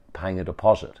by paying a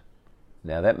deposit.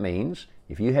 Now that means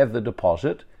if you have the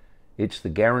deposit, it's the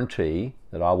guarantee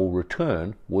that I will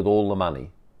return with all the money,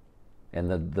 and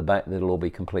that'll all be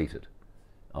completed.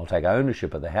 I'll take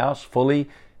ownership of the house fully,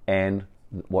 and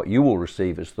what you will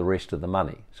receive is the rest of the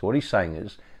money. So what he's saying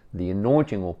is the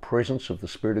anointing or presence of the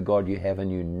Spirit of God you have in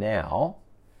you now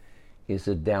is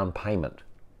a down payment.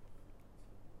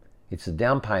 It's a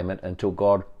down payment until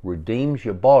God redeems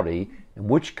your body, in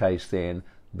which case then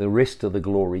the rest of the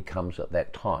glory comes at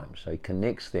that time. So he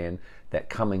connects then that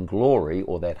coming glory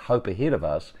or that hope ahead of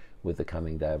us with the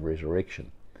coming day of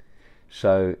resurrection.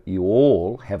 So you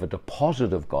all have a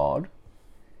deposit of God.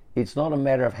 It's not a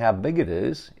matter of how big it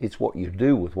is, it's what you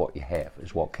do with what you have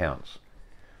is what counts.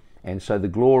 And so the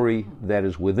glory that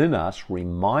is within us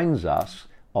reminds us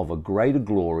of a greater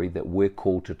glory that we're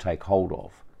called to take hold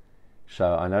of.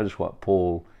 So I notice what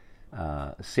Paul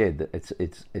said, that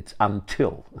it's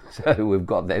until. So we've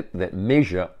got that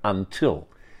measure until.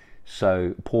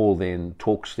 So Paul then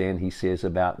talks he says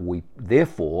about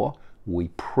therefore we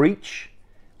preach,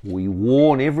 we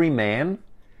warn every man.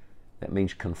 That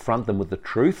means confront them with the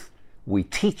truth. We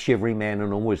teach every man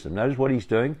in all wisdom. Notice what he's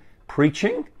doing: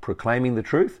 preaching, proclaiming the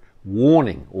truth,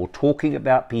 warning or talking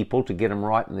about people to get them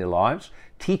right in their lives,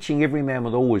 teaching every man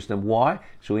with all wisdom. Why?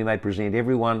 So we may present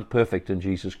everyone perfect in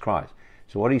Jesus Christ.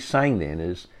 So what he's saying then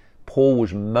is Paul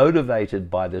was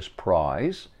motivated by this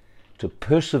prize to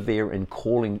persevere in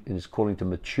his calling to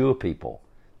mature people.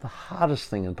 The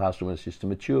hardest thing in pastoral ministry is to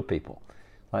mature people.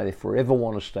 Like they forever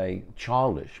want to stay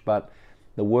childish, but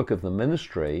the work of the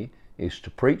ministry is to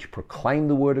preach, proclaim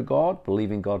the word of God,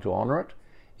 believing God to honor it.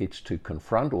 It's to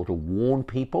confront or to warn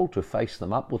people, to face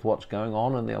them up with what's going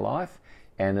on in their life,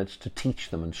 and it's to teach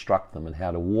them, instruct them in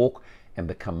how to walk and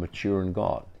become mature in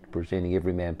God, presenting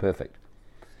every man perfect.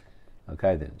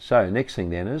 Okay then, so next thing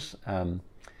then is,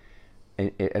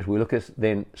 as we look at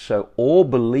then, so all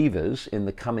believers in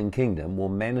the coming kingdom will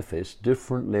manifest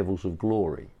different levels of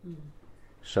glory.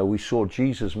 So we saw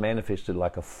Jesus manifested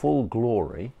like a full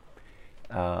glory,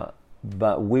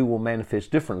 but we will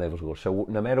manifest different levels of glory. So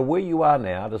no matter where you are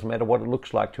now, doesn't matter what it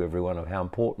looks like to everyone or how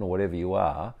important or whatever you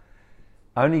are,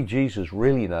 only Jesus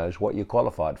really knows what you're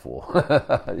qualified for.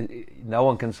 No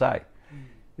one can say.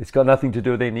 It's got nothing to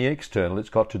do with any external, it's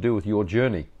got to do with your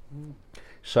journey.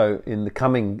 So in the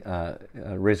coming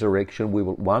resurrection,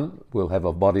 we'll have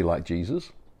a body like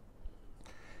Jesus.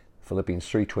 Philippians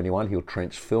 3:21, he'll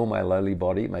transform our lowly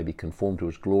body, it may be conformed to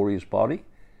his glorious body.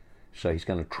 So he's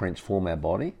going to transform our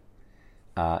body.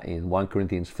 In 1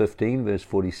 Corinthians 15, verse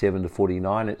 47 to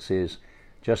 49, it says,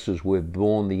 just as we've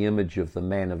borne the image of the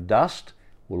man of dust,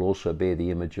 we'll also bear the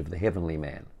image of the heavenly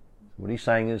man. What he's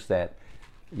saying is that,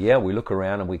 yeah, we look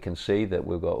around and we can see that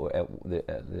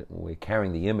we're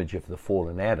carrying the image of the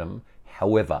fallen Adam.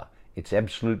 However, it's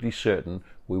absolutely certain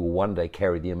we will one day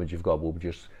carry the image of God. We'll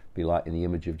just be like in the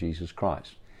image of Jesus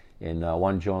Christ. In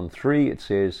 1 John 3, it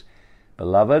says,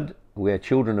 Beloved, we are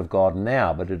children of God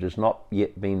now, but it has not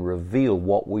yet been revealed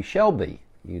what we shall be.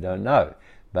 You don't know.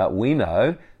 But we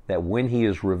know that when he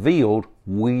is revealed,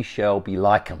 we shall be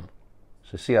like him.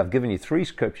 So see, I've given you 3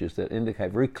 scriptures that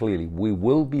indicate very clearly we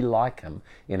will be like him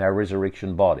in our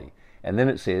resurrection body. And then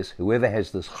it says, whoever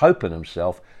has this hope in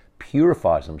himself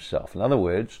purifies himself. In other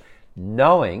words,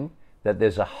 knowing that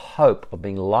there's a hope of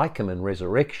being like him in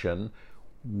resurrection,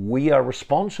 we are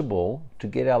responsible to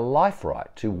get our life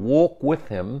right, to walk with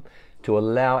him, to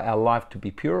allow our life to be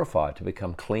purified, to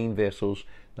become clean vessels,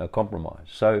 no compromise.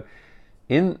 So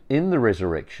in the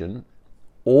resurrection,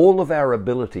 all of our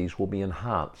abilities will be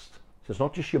enhanced. So it's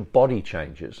not just your body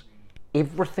changes,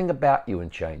 everything about you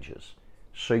changes.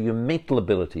 So your mental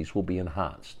abilities will be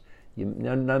enhanced.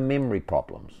 No memory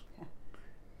problems.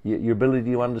 Your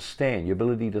ability to understand, your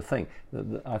ability to think.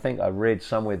 I think I read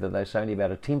somewhere that they say only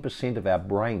about 10% of our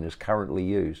brain is currently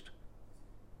used,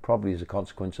 probably as a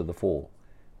consequence of the fall,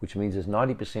 which means there's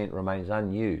 90% remains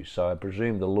unused. So I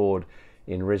presume the Lord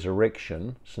in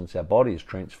resurrection, since our body is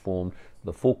transformed,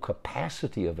 the full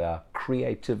capacity of our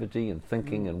creativity and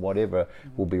thinking and whatever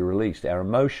will be released. Our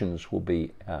emotions will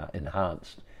be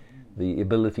enhanced. The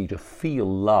ability to feel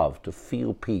love, to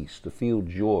feel peace, to feel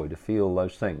joy, to feel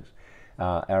those things.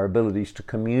 Our abilities to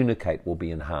communicate will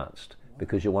be enhanced,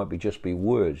 because it won't just be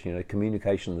words. You know,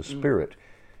 communication in the spirit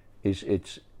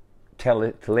it's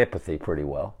telepathy pretty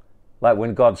well. Like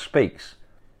when God speaks,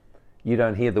 you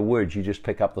don't hear the words, you just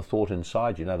pick up the thought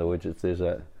inside you. In other words, if there's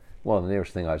the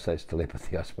nearest thing I'd say is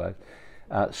telepathy, I suppose.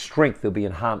 Strength, there'll be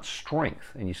enhanced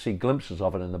strength. And you see glimpses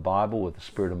of it in the Bible with the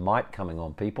spirit of might coming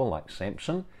on people, like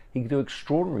Samson. He can do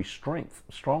extraordinary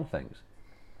strong things.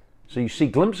 So you see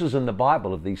glimpses in the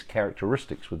Bible of these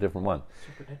characteristics with different ones.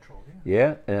 Supernatural,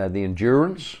 yeah. The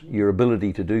endurance, your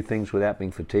ability to do things without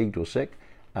being fatigued or sick.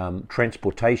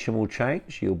 Transportation will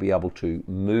change. You'll be able to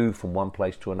move from one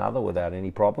place to another without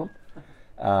any problem.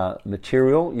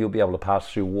 Material, you'll be able to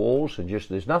pass through walls, and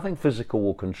there's nothing physical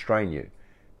will constrain you.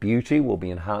 Beauty will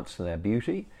be enhanced in our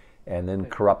beauty, and then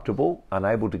corruptible,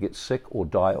 unable to get sick or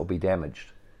die or be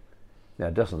damaged. Now,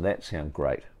 doesn't that sound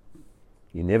great?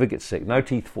 You never get sick. No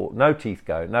teeth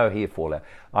go. No hair fall out.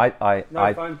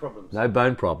 No bone problems. No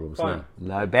bone problems. Fine.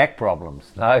 No back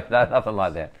problems. No, nothing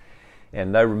like that.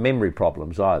 And no memory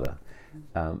problems either.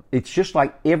 It's just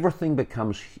like everything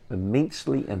becomes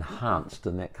immensely enhanced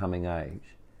in that coming age.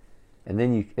 And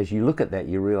then as you look at that,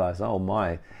 you realize, oh,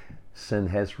 my sin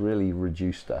has really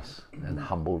reduced us and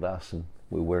humbled us, and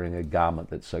we're wearing a garment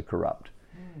that's so corrupt.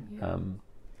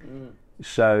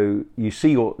 So you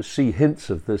see hints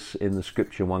of this in the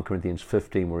scripture, 1 Corinthians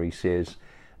 15, where he says,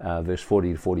 verse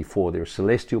 40 to 44, there are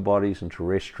celestial bodies and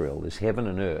terrestrial. There's heaven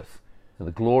and earth. And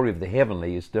the glory of the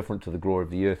heavenly is different to the glory of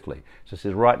the earthly. So it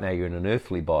says right now you're in an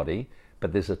earthly body,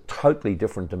 but there's a totally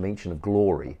different dimension of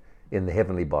glory in the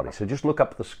heavenly body. So just look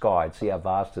up at the sky and see how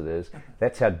vast it is.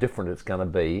 That's how different it's going to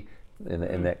be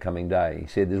in that coming day. He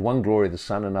said there's one glory of the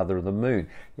sun, another of the moon.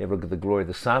 You ever look at the glory of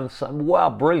the sun? Wow,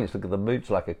 brilliant. Look at the moon.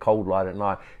 It's like a cold light at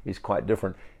night. It's quite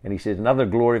different. And he says another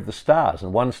glory of the stars,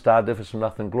 and one star differs from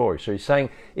nothing glory. So he's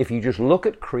saying if you just look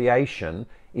at creation,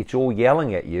 it's all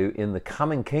yelling at you in the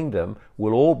coming kingdom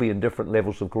will all be in different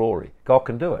levels of glory. God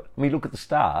can do it. I mean, look at the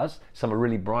stars. Some are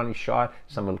really brightly shine,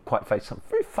 some are quite faint, some are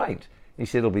very faint. He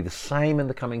said it'll be the same in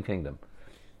the coming kingdom.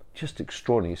 Just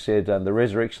extraordinary. He said the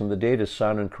resurrection of the dead is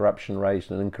sown in corruption,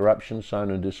 raised in incorruption,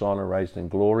 sown in dishonor, raised in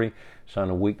glory, sown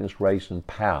in weakness, raised in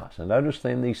power. So notice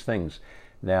then these things.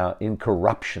 Now,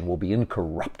 incorruption will be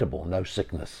incorruptible, no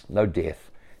sickness, no death,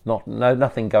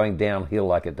 nothing going downhill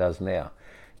like it does now.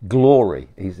 Glory,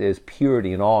 there's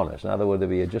purity and honor. In other words,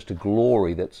 there'll be just a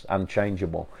glory that's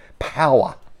unchangeable.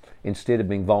 Power, instead of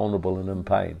being vulnerable and in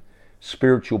pain.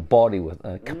 Spiritual body with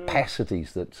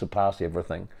capacities that surpass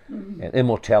everything. And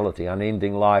immortality,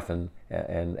 unending life and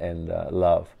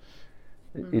love.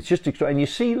 It's just extraordinary. And you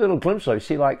see little glimpses of it. You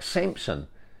see like Samson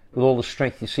with all the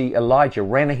strength. You see Elijah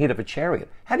ran ahead of a chariot.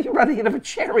 How do you run ahead of a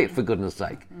chariot, for goodness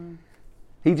sake?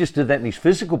 He just did that in his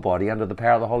physical body under the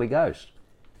power of the Holy Ghost.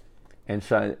 And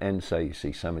so you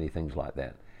see so many things like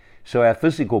that. So our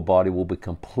physical body will be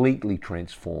completely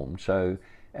transformed. So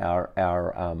our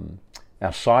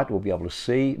sight will be able to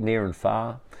see near and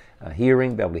far.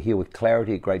 Hearing, be able to hear with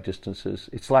clarity at great distances.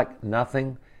 It's like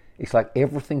nothing. It's like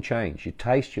everything changed. You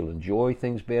taste, you'll enjoy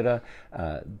things better.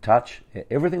 Touch,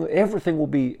 everything will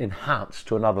be enhanced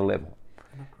to another level.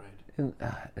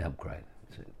 Upgrade.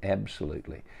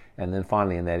 Absolutely. And then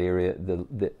finally in that area,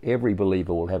 every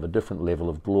believer will have a different level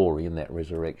of glory in that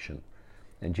resurrection.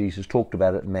 And Jesus talked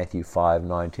about it in Matthew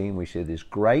 5:19. We said there's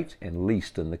great and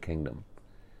least in the kingdom.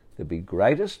 There'll be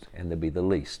greatest and there'll be the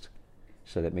least.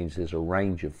 So that means there's a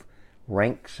range of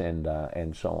ranks and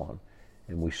so on.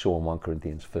 And we saw in 1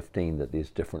 Corinthians 15 that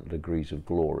there's different degrees of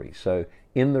glory. So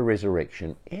in the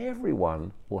resurrection,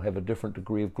 everyone will have a different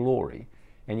degree of glory.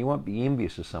 And you won't be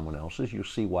envious of someone else's. You'll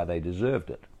see why they deserved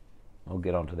it. I'll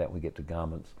get onto that when we get to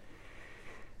garments.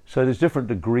 So there's different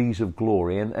degrees of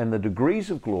glory. And the degrees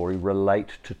of glory relate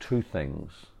to two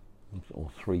things, or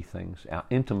three things. Our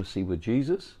intimacy with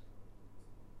Jesus,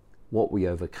 what we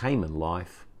overcame in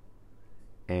life,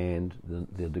 and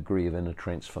the degree of inner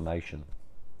transformation.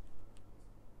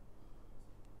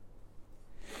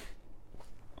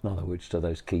 In other words, to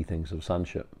those key things of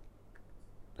sonship.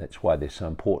 That's why they're so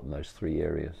important, those three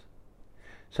areas.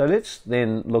 So let's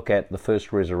then look at the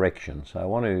first resurrection. So I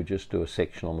want to just do a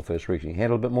section on the first resurrection. Can you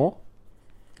handle a bit more?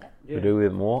 Yeah. We do a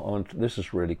bit more. This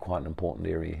is really quite an important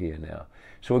area here now.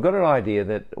 So we've got an idea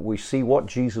that we see what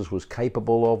Jesus was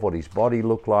capable of, what his body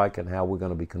looked like, and how we're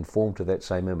going to be conformed to that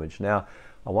same image. Now,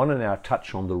 I want to now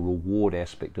touch on the reward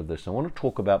aspect of this. I want to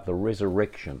talk about the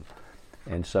resurrection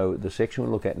And so the section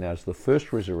we'll look at now is the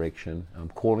first resurrection. I'm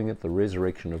calling it the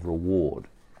resurrection of reward.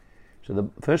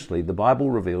 So firstly, the Bible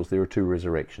reveals there are two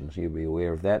resurrections. You'll be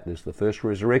aware of that. There's the first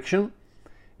resurrection,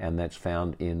 and that's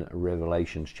found in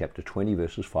Revelation chapter 20,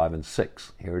 verses 5 and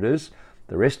 6. Here it is.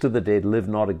 The rest of the dead live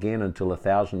not again until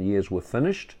 1,000 years were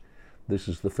finished. This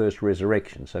is the first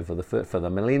resurrection. So for the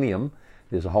millennium,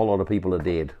 there's a whole lot of people are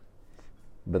dead,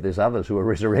 but there's others who are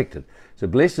resurrected. So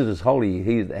blessed is holy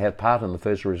he that hath part in the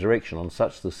first resurrection. On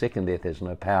such the second death has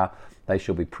no power. They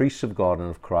shall be priests of God and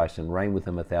of Christ, and reign with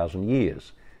him 1,000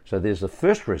 years. So there's the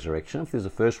first resurrection. If there's a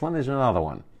first one, there's another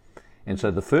one. And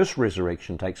so the first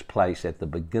resurrection takes place at the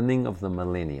beginning of the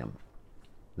millennium.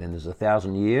 Then there's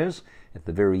 1,000 years. At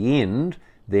the very end,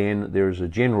 then there is a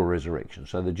general resurrection.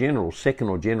 So the second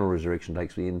or general resurrection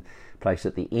takes place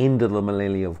at the end of the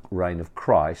millennial reign of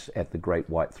Christ at the great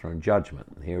white throne judgment.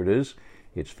 And here it is.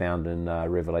 It's found in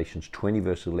Revelations 20,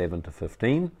 verse 11 to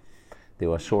 15.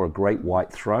 There I saw a great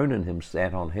white throne, and him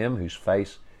sat on him,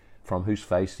 from whose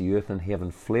face the earth and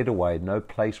heaven fled away. No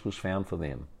place was found for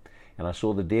them. And I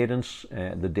saw the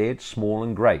dead, small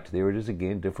and great. There it is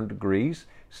again, different degrees,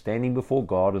 standing before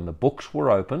God, and the books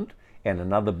were opened, and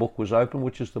another book was opened,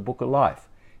 which is the book of life.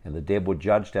 And the dead were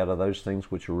judged out of those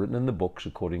things which are written in the books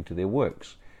according to their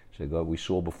works. So God, we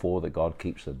saw before that God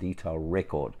keeps a detailed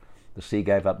record. The sea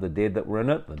gave up the dead that were in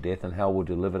it. The death and hell were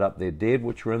delivered up their dead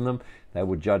which were in them. They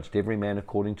were judged every man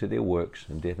according to their works.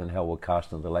 And death and hell were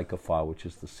cast into the lake of fire, which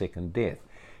is the second death.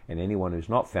 And anyone who's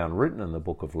not found written in the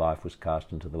book of life was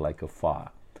cast into the lake of fire.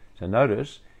 So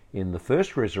notice, in the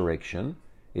first resurrection,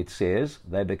 it says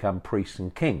they become priests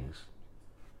and kings.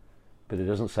 But it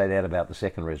doesn't say that about the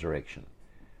second resurrection.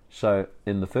 So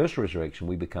in the first resurrection,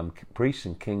 we become priests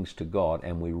and kings to God,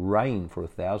 and we reign for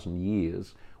 1,000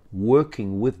 years,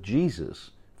 working with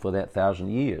Jesus for that 1,000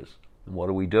 years. And what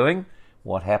are we doing?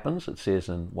 What happens? It says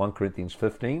in 1 Corinthians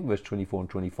 15, verse 24 and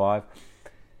 25,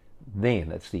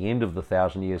 then, it's the end of the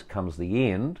 1,000 years comes the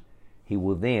end, he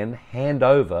will then hand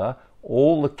over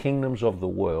all the kingdoms of the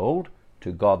world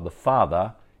to God the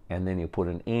Father, and then he'll put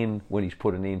an end, when he's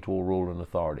put an end to all rule and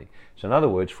authority. So in other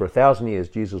words, for 1,000 years,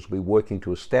 Jesus will be working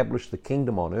to establish the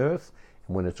kingdom on earth,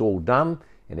 and when it's all done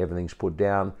and everything's put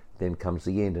down, then comes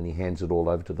the end, and he hands it all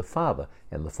over to the Father,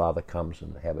 and the Father comes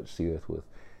and inhabits the earth with,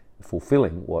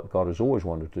 fulfilling what God has always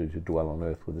wanted to do, to dwell on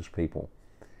earth with his people.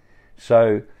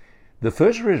 So the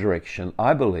first resurrection,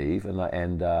 I believe,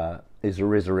 is a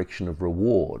resurrection of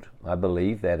reward. I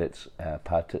believe that it's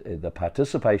the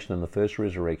participation in the first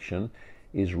resurrection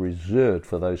is reserved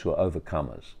for those who are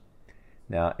overcomers.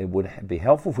 Now, it would be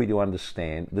helpful for you to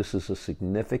understand this is a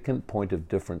significant point of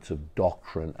difference of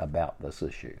doctrine about this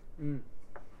issue.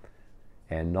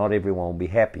 And not everyone will be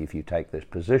happy if you take this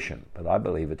position, but I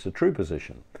believe it's a true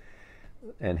position.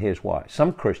 And here's why.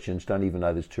 Some Christians don't even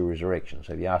know there's two resurrections.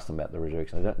 So if you ask them about the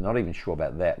resurrection, they're not even sure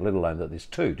about that, let alone that there's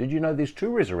two. Did you know there's two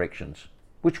resurrections?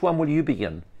 Which one will you be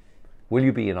in? Will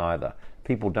you be in either?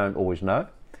 People don't always know.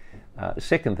 The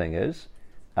second thing is,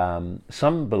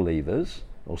 some believers,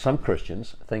 or some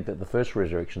Christians, think that the first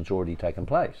resurrection's already taken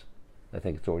place. They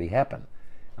think it's already happened.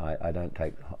 I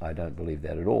don't believe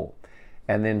that at all.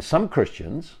 And then some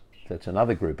Christians, that's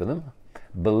another group of them,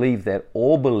 believe that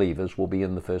all believers will be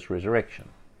in the first resurrection.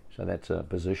 So that's a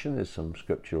position. There's some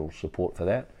scriptural support for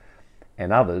that.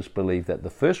 And others believe that the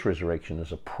first resurrection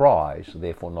is a prize,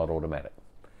 therefore not automatic.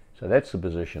 So that's the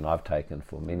position I've taken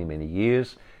for many, many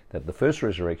years, that the first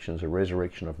resurrection is a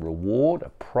resurrection of reward, a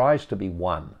prize to be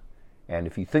won. And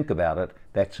if you think about it,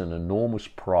 that's an enormous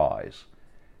prize,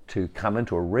 to come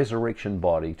into a resurrection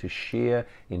body, to share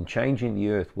in changing the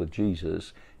earth with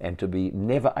Jesus, and to be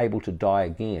never able to die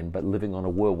again, but living on a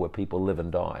world where people live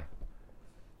and die.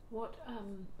 What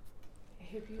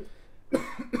have you...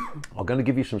 I'm going to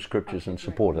give you some scriptures in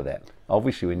support of that.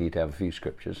 Obviously, we need to have a few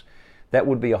scriptures. That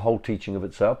would be a whole teaching of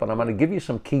itself, but I'm going to give you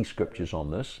some key scriptures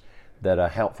on this that are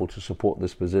helpful to support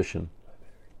this position.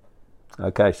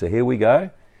 Okay, so here we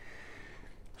go.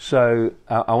 So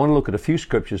I want to look at a few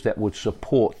scriptures that would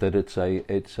support that it's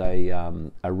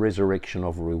a resurrection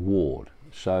of reward.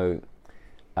 So,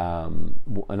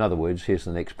 in other words, here's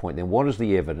the next point. Then, what is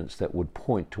the evidence that would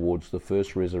point towards the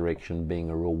first resurrection being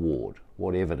a reward?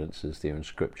 What evidence is there in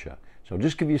Scripture? So I'll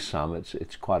just give you some.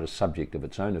 It's quite a subject of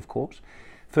its own, of course.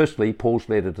 Firstly, Paul's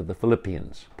letter to the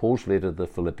Philippians. Paul's letter to the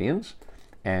Philippians,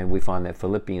 and we find that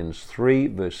Philippians 3,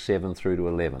 verse 7 through to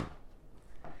 11.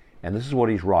 And this is what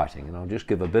he's writing, and I'll just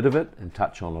give a bit of it and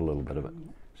touch on a little bit of it.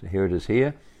 So here it is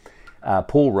here.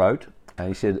 Paul wrote, And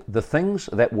he said, the things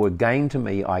that were gain to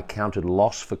me I counted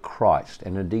loss for Christ,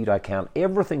 and indeed I count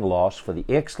everything loss for the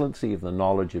excellency of the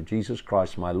knowledge of Jesus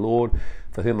Christ my Lord,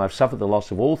 for whom I've suffered the loss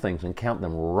of all things, and count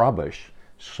them rubbish,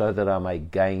 so that I may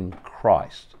gain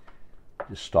Christ.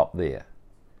 Just stop there.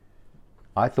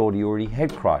 I thought he already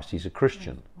had Christ. He's a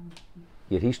Christian.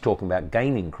 Yet he's talking about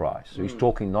gaining Christ. So he's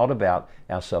talking not about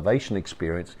our salvation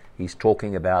experience. He's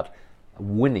talking about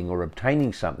winning or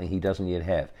obtaining something he doesn't yet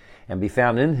have. And be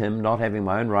found in him, not having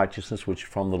my own righteousness, which is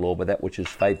from the law, but that which is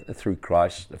faith through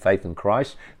Christ, faith in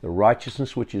Christ, the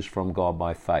righteousness which is from God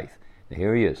by faith. Now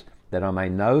here he is, that I may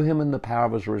know him in the power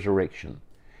of his resurrection,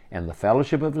 and the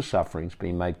fellowship of his sufferings,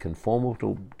 being made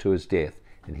conformable to his death.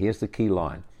 And here's the key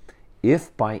line.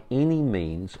 If by any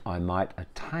means I might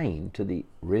attain to the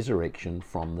resurrection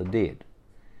from the dead.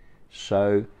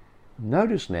 So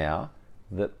notice now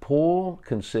that Paul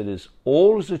considers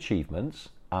all his achievements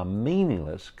are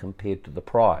meaningless compared to the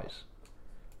prize.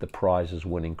 The prize is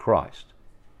winning Christ.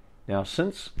 Now,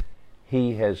 since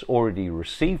he has already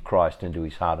received Christ into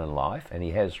his heart and life, and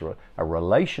he has a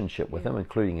relationship with him,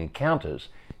 including encounters,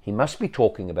 he must be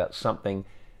talking about something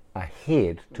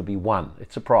ahead to be won.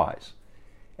 It's a prize.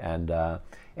 And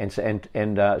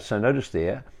so notice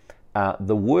there,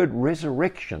 the word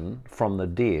resurrection from the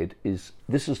dead is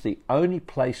the only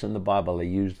place in the Bible they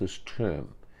use this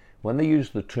term. When they use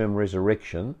the term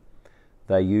resurrection,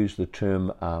 they use the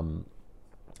term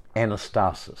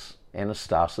anastasis.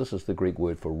 Anastasis is the Greek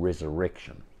word for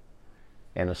resurrection.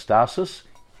 Anastasis,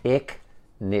 ek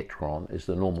netron, is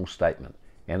the normal statement.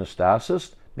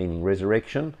 Anastasis, meaning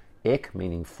resurrection, ek,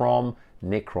 meaning from,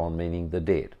 necron, meaning the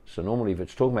dead. So normally if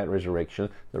it's talking about resurrection,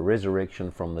 the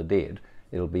resurrection from the dead,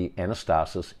 it'll be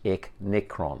anastasis, ek,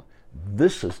 necron.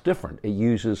 This is different. It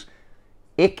uses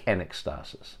ek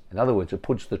anastasis. In other words, it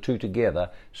puts the two together,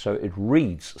 so it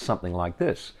reads something like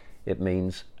this. It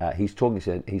means, he's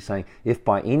saying, if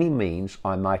by any means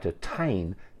I might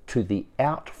attain to the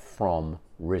out from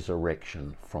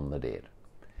resurrection from the dead.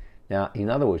 Now, in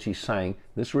other words, he's saying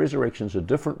this resurrection is a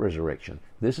different resurrection.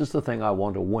 This is the thing I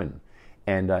want to win.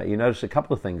 And you notice a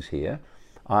couple of things here.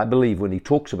 I believe when he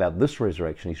talks about this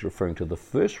resurrection, he's referring to the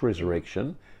first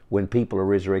resurrection when people are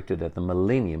resurrected at the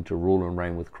millennium to rule and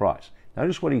reign with Christ.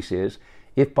 Notice what he says,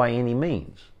 if by any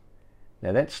means.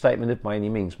 Now that statement, if by any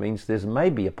means there's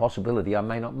maybe a possibility I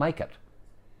may not make it.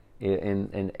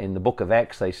 In the book of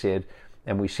Acts they said,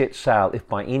 and we set sail if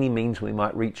by any means we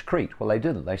might reach Crete. Well, they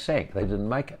didn't. They sank. They didn't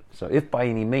make it. So if by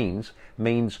any means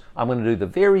means I'm going to do the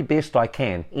very best I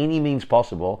can, any means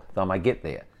possible, that I may get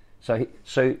there. So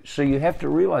you have to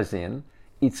realize then,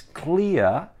 it's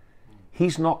clear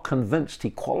he's not convinced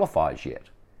he qualifies yet.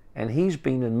 And he's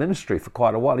been in ministry for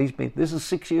quite a while. This is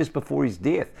 6 years before his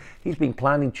death. He's been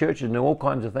planting churches and doing all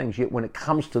kinds of things. Yet when it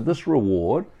comes to this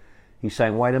reward, he's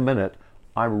saying, wait a minute,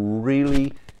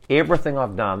 everything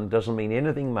I've done doesn't mean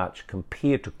anything much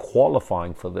compared to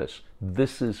qualifying for this.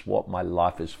 This is what my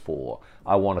life is for.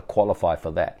 I want to qualify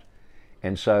for that.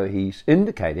 And so he's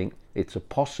indicating it's a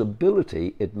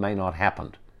possibility it may not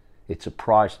happen. It's a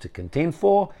prize to contend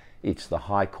for. It's the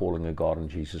high calling of God in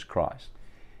Jesus Christ.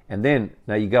 And then,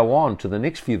 now you go on to the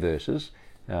next few verses,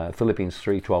 Philippians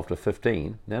 3:12 to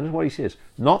 15. Notice what he says.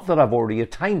 Not that I've already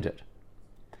attained it.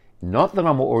 Not that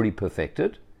I'm already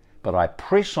perfected, but I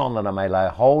press on that I may lay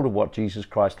hold of what Jesus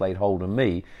Christ laid hold of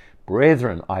me.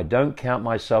 Brethren, I don't count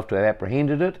myself to have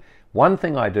apprehended it. One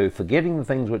thing I do, forgetting the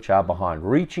things which are behind,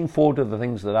 reaching forward to the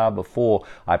things that are before,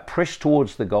 I press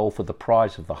towards the goal for the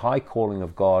prize of the high calling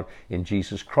of God in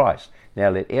Jesus Christ. Now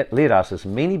let us, as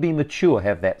many be mature,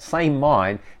 have that same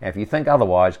mind, and if you think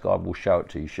otherwise, God will show it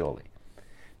to you surely.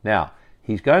 Now,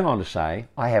 he's going on to say,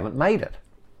 I haven't made it.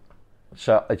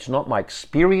 So it's not my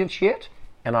experience yet,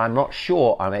 and I'm not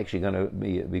sure I'm actually going to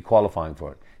be qualifying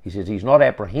for it. He says he's not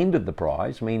apprehended the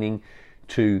prize, meaning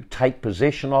to take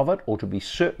possession of it or to be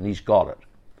certain he's got it.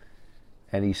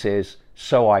 And he says,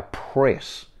 so I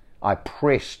press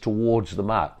towards the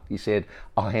mark. He said,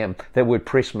 that word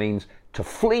press means to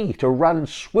flee, to run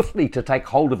swiftly, to take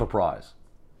hold of a prize.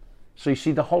 So you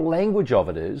see, the whole language of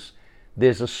it is,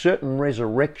 there's a certain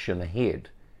resurrection ahead,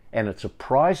 and it's a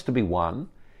prize to be won.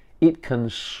 It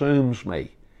consumes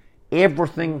me.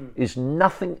 Everything is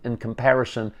nothing in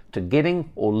comparison to getting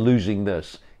or losing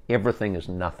this. Everything is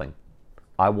nothing.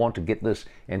 I want to get this.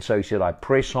 And so he said, I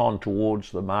press on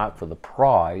towards the mark for the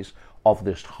prize of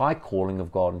this high calling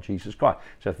of God in Jesus Christ.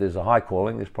 So if there's a high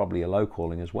calling, there's probably a low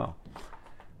calling as well.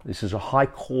 This is a high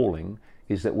calling,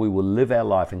 is that we will live our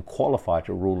life and qualify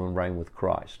to rule and reign with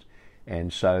Christ.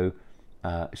 And so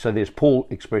there's Paul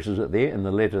expresses it there in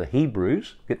the letter to the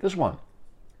Hebrews. Get this one.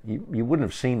 You wouldn't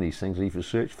have seen these things if you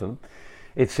searched for them.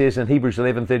 it says in Hebrews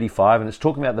 11:35, and it's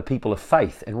talking about the people of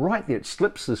faith, and right there it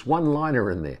slips this one-liner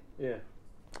in there. Yeah.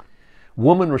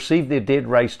 Women received their dead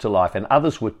raised to life, and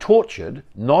others were tortured,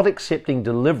 not accepting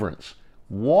deliverance.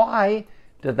 Why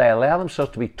did they allow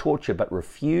themselves to be tortured but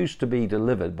refuse to be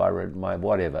delivered by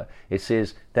whatever? It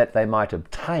says that they might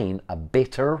obtain a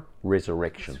better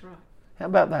resurrection. That's right. How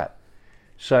about that?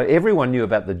 So everyone knew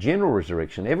about the general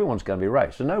resurrection. Everyone's going to be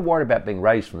raised. So no worry about being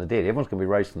raised from the dead. Everyone's going to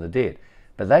be raised from the dead.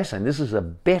 But they're saying this is a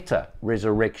better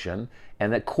resurrection,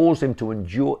 and that caused them to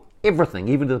endure everything,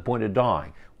 even to the point of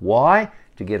dying. Why?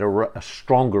 To get a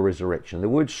stronger resurrection. The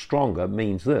word stronger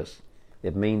means this.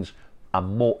 It means a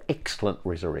more excellent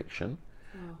resurrection,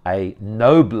 a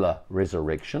nobler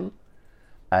resurrection,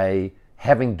 a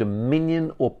having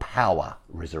dominion or power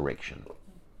resurrection.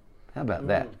 How about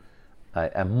that?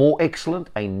 A more excellent,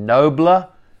 a nobler,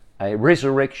 a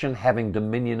resurrection having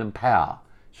dominion and power.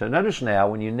 So notice now,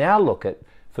 when you now look at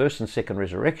first and second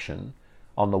resurrection,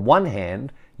 on the one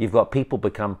hand, you've got people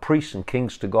become priests and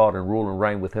kings to God and rule and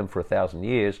reign with him for 1,000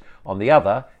 years. On the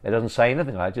other, it doesn't say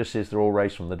anything like it. It just says they're all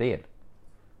raised from the dead.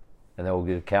 And they will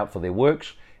give account for their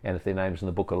works. And if their name's in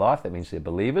the book of life, that means they're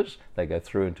believers. They go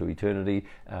through into eternity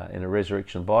in a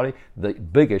resurrection body. The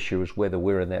big issue is whether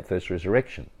we're in that first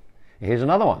resurrection. Here's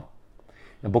another one.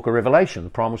 In the book of Revelation, the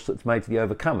promise that's made to the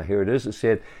overcomer. Here it is. It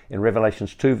said in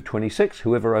Revelations 2:26,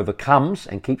 whoever overcomes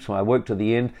and keeps my work to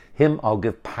the end, him I'll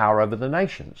give power over the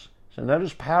nations. So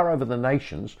notice power over the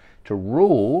nations to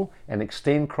rule and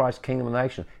extend Christ's kingdom of the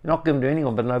nation. You're not given to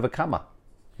anyone but an overcomer.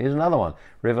 Here's another one.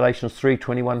 Revelations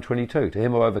 3:21-22. To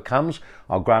him who overcomes,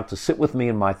 I'll grant to sit with me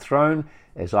in my throne,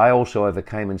 as I also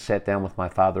overcame and sat down with my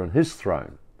Father in his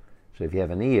throne. So if you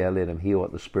have an ear, let him hear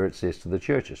what the Spirit says to the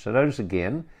churches. So notice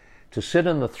again, to sit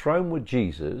in the throne with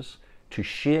Jesus, to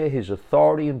share his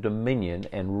authority and dominion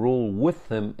and rule with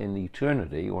him in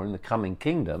eternity or in the coming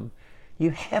kingdom, you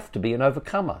have to be an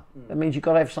overcomer. That means you've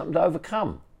got to have something to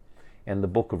overcome. And the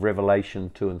book of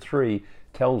Revelation 2 and 3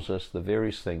 tells us the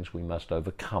various things we must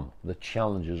overcome, the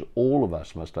challenges all of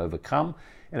us must overcome,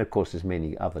 and of course there's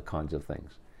many other kinds of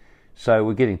things. So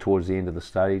we're getting towards the end of the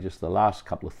study, just the last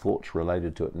couple of thoughts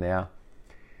related to it now.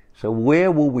 So where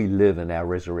will we live in our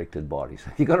resurrected bodies?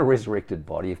 If you've got a resurrected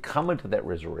body, you've come into that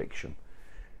resurrection.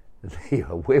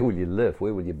 Where will you live?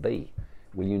 Where will you be?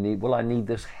 Will I need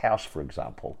this house, for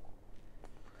example?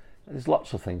 There's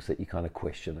lots of things that you kind of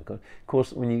question. Of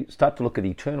course, when you start to look at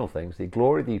eternal things, the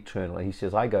glory of the eternal, he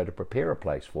says, I go to prepare a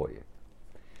place for you.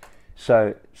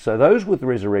 So those with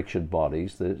resurrection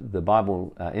bodies, the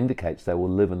Bible indicates they will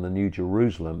live in the New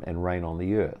Jerusalem and reign on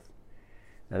the earth.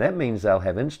 Now that means they'll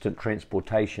have instant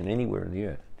transportation anywhere in the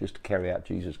earth, just to carry out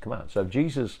Jesus' command. So if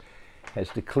Jesus has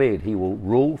declared he will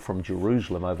rule from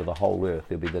Jerusalem over the whole earth,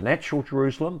 there'll be the natural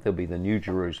Jerusalem, there'll be the New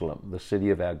Jerusalem, the city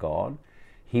of our God.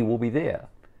 He will be there.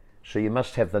 So you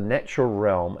must have the natural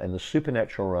realm and the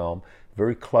supernatural realm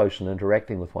very close and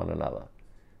interacting with one another.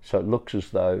 So it looks as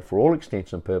though, for all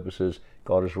intents and purposes,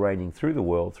 God is reigning through the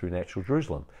world through natural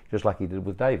Jerusalem, just like he did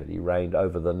with David. He reigned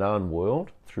over the known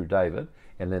world through David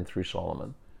and then through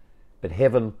Solomon. But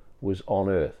heaven was on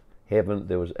earth. Heaven,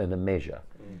 there was in a measure.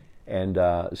 And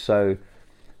so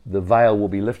the veil will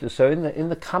be lifted. So in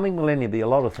the coming millennium, there'll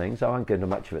be a lot of things. I won't go into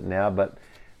much of it now, but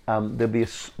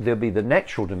there'll be the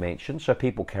natural dimension. So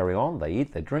people carry on. They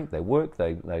eat, they drink, they work,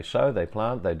 they sow, they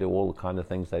plant, they do all the kind of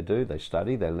things they do. They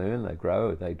study, they learn, they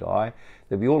grow, they die.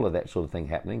 There'll be all of that sort of thing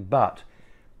happening. But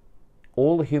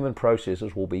all the human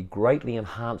processes will be greatly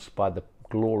enhanced by the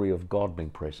glory of God being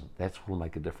present. That's what will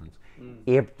make a difference.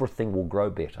 Everything will grow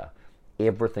better.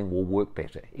 Everything will work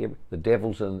better. The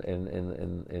devil's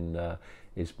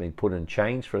is been put in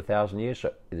chains for 1,000 years,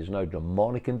 so there's no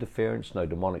demonic interference, no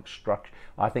demonic structure.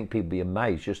 I think people be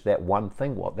amazed just that one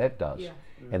thing, what that does. Yeah.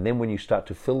 And then when you start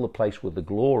to fill the place with the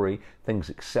glory, things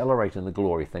accelerate in the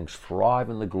glory, things thrive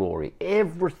in the glory.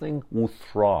 Everything will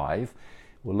thrive.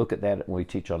 We'll look at that when we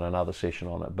teach on another session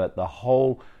on it, but the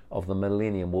whole of the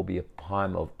millennium will be a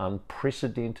time of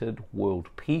unprecedented world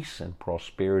peace and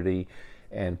prosperity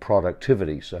and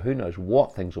productivity. So who knows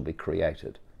what things will be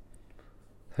created.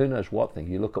 Who knows what things.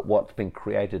 You look at what's been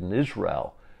created in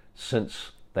Israel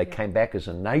since they came back as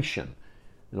a nation,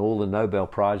 and all the Nobel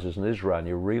Prizes in Israel, and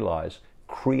you realize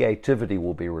creativity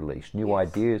will be released, new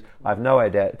ideas. I have no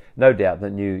doubt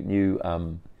that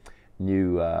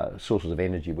new sources of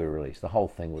energy will be released. The whole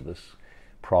thing with this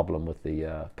problem with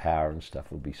the power and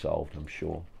stuff will be solved, I'm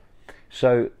sure.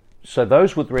 So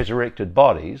those with resurrected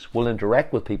bodies will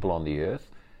interact with people on the earth,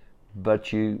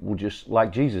 but you will just,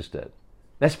 like Jesus did.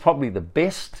 That's probably the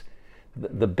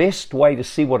best way to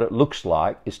see what it looks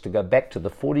like is to go back to the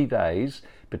 40 days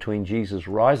between Jesus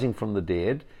rising from the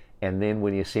dead and then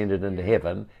when he ascended into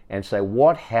heaven, and say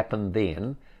what happened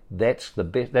then. That's the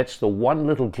best. That's the one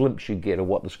little glimpse you get of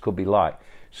what this could be like.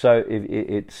 So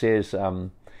it says,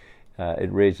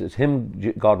 it reads, "It's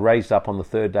him God raised up on the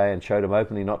third day and showed him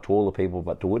openly, not to all the people,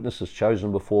 but to witnesses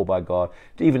chosen before by God,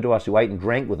 even to us who ate and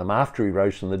drank with him after he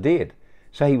rose from the dead."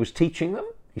 So he was teaching them.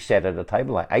 He sat at a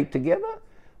table. They ate together.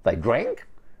 They drank.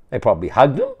 They probably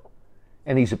hugged him,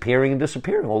 and he's appearing and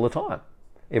disappearing all the time.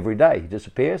 Every day he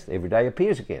disappears. Every day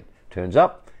appears again. Turns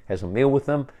up, has a meal with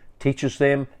them, teaches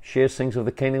them, shares things of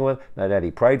the kingdom with them. No doubt he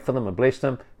prayed for them and blessed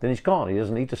them. Then he's gone. He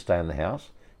doesn't need to stay in the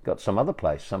house. Got some other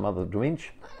place, some other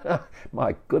dimension.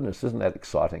 My goodness, isn't that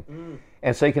exciting?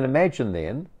 And so you can imagine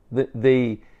then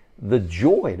the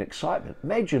joy and excitement.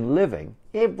 Imagine living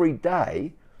every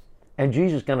day and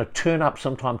Jesus is going to turn up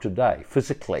sometime today,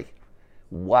 physically.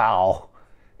 Wow.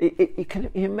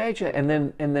 Can you imagine?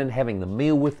 And then having the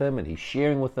meal with them, and he's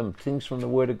sharing with them things from the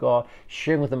Word of God,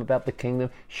 sharing with them about the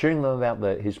kingdom, sharing them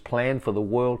about his plan for the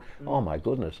world. Oh my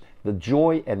goodness. The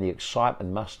joy and the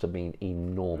excitement must have been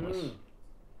enormous.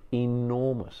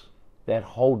 Enormous. That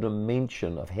whole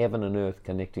dimension of heaven and earth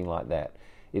connecting like that.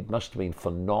 It must have been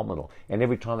phenomenal. And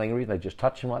every time they just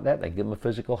touch him like that, they give him a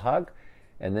physical hug,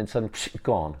 and then suddenly,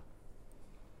 gone.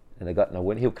 And they got no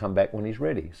when he'll come back when he's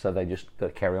ready. So they just got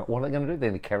to carry on. What are they going to do?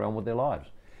 They're going to carry on with their lives.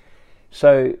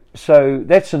 So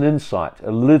that's an insight,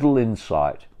 a little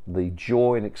insight, the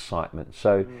joy and excitement.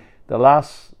 So the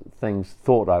last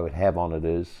thought I would have on it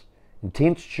is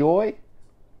intense joy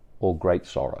or great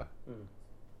sorrow.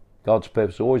 God's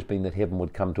purpose has always been that heaven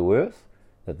would come to earth,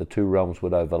 that the two realms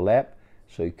would overlap.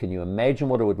 So can you imagine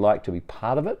what it would like to be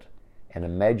part of it, and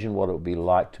imagine what it would be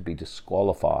like to be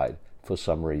disqualified for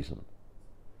some reason?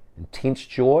 Intense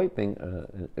joy, being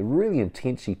a really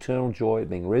intense eternal joy,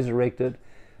 being resurrected,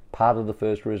 part of the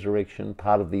first resurrection,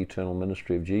 part of the eternal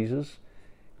ministry of Jesus.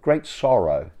 Great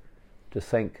sorrow to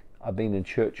think I've been in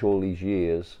church all these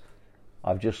years,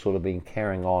 I've just sort of been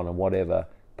carrying on and whatever,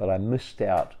 but I missed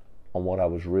out on what I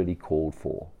was really called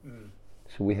for.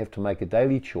 So we have to make a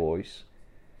daily choice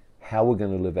how we're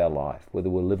going to live our life, whether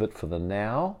we'll live it for the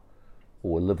now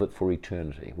or we'll live it for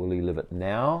eternity. Will we live it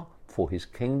now for his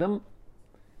kingdom,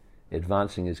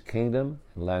 advancing his kingdom,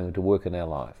 and allowing him to work in our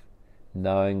life,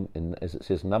 knowing, as it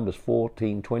says in Numbers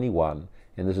 14:21,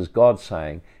 and this is God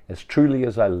saying, as truly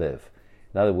as I live.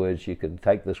 In other words, you can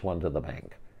take this one to the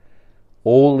bank.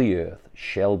 All the earth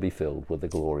shall be filled with the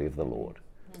glory of the Lord.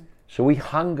 So we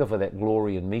hunger for that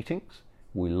glory in meetings.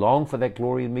 We long for that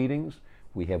glory in meetings.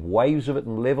 We have waves of it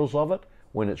and levels of it.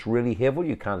 When it's really heavy,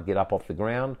 you can't get up off the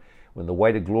ground. When the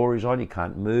weight of glory is on, you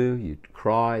can't move. You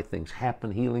cry, things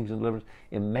happen, healings and deliverance.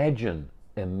 Imagine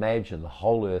the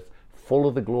whole earth full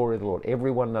of the glory of the Lord.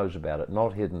 Everyone knows about it,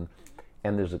 not hidden.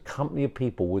 And there's a company of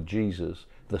people with Jesus,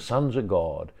 the sons of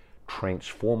God,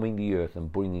 transforming the earth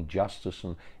and bringing justice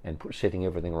and setting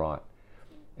everything right.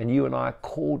 And you and I are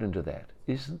called into that.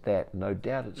 Isn't that, no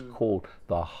doubt it's called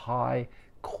the high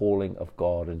calling of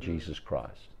God in Jesus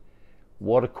Christ.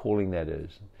 What a calling that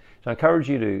is. So I encourage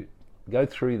you to go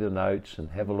through the notes and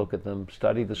have a look at them,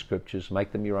 study the scriptures,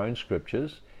 make them your own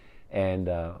scriptures, and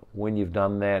when you've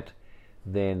done that,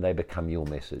 then they become your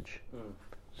message.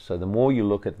 So the more you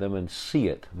look at them and see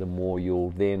it, the more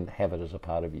you'll then have it as a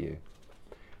part of you.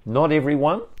 Not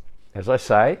everyone, as I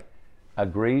say,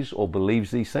 agrees or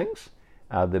believes these things.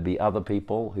 There'll be other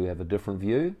people who have a different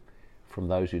view, from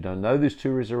those who don't know there's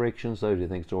two resurrections, those who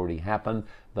think it's already happened,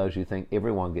 those who think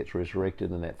everyone gets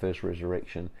resurrected in that first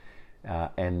resurrection,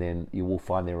 and then you will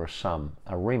find there are some,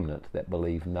 a remnant, that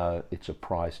believe, no, it's a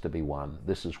prize to be won.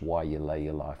 This is why you lay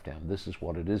your life down. This is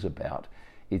what it is about.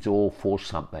 It's all for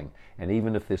something. And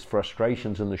even if there's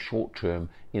frustrations in the short term,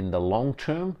 in the long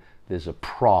term, there's a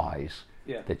prize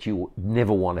that you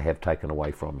never want to have taken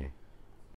away from you.